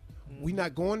 We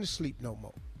not going to sleep no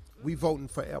more. We voting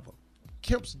forever.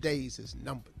 Kemp's days is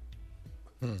numbered.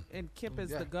 And Kemp is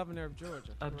the governor of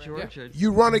Georgia. Of correct? Georgia.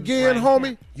 You run again, Right.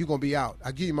 homie, you're going to be out.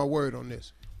 I give you my word on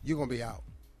this. You're going to be out.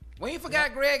 We ain't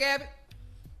forgot Greg Abbott.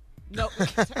 No,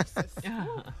 Texas.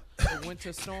 The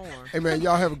winter storm. Hey, man,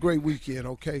 y'all have a great weekend,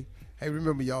 okay? Hey,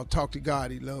 remember, y'all, talk to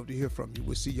God. He'd love to hear from you.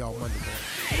 We'll see y'all Monday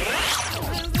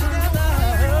morning.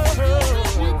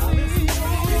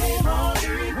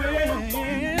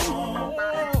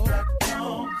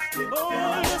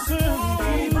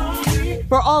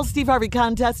 For all Steve Harvey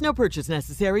contests, no purchase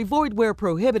necessary, void where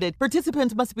prohibited.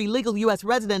 Participants must be legal U.S.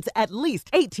 residents at least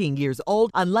 18 years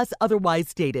old unless otherwise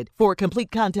stated. For complete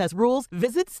contest rules,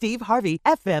 visit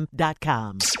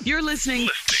SteveHarveyFM.com. You're listening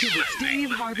to the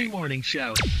Steve Harvey Morning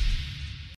Show.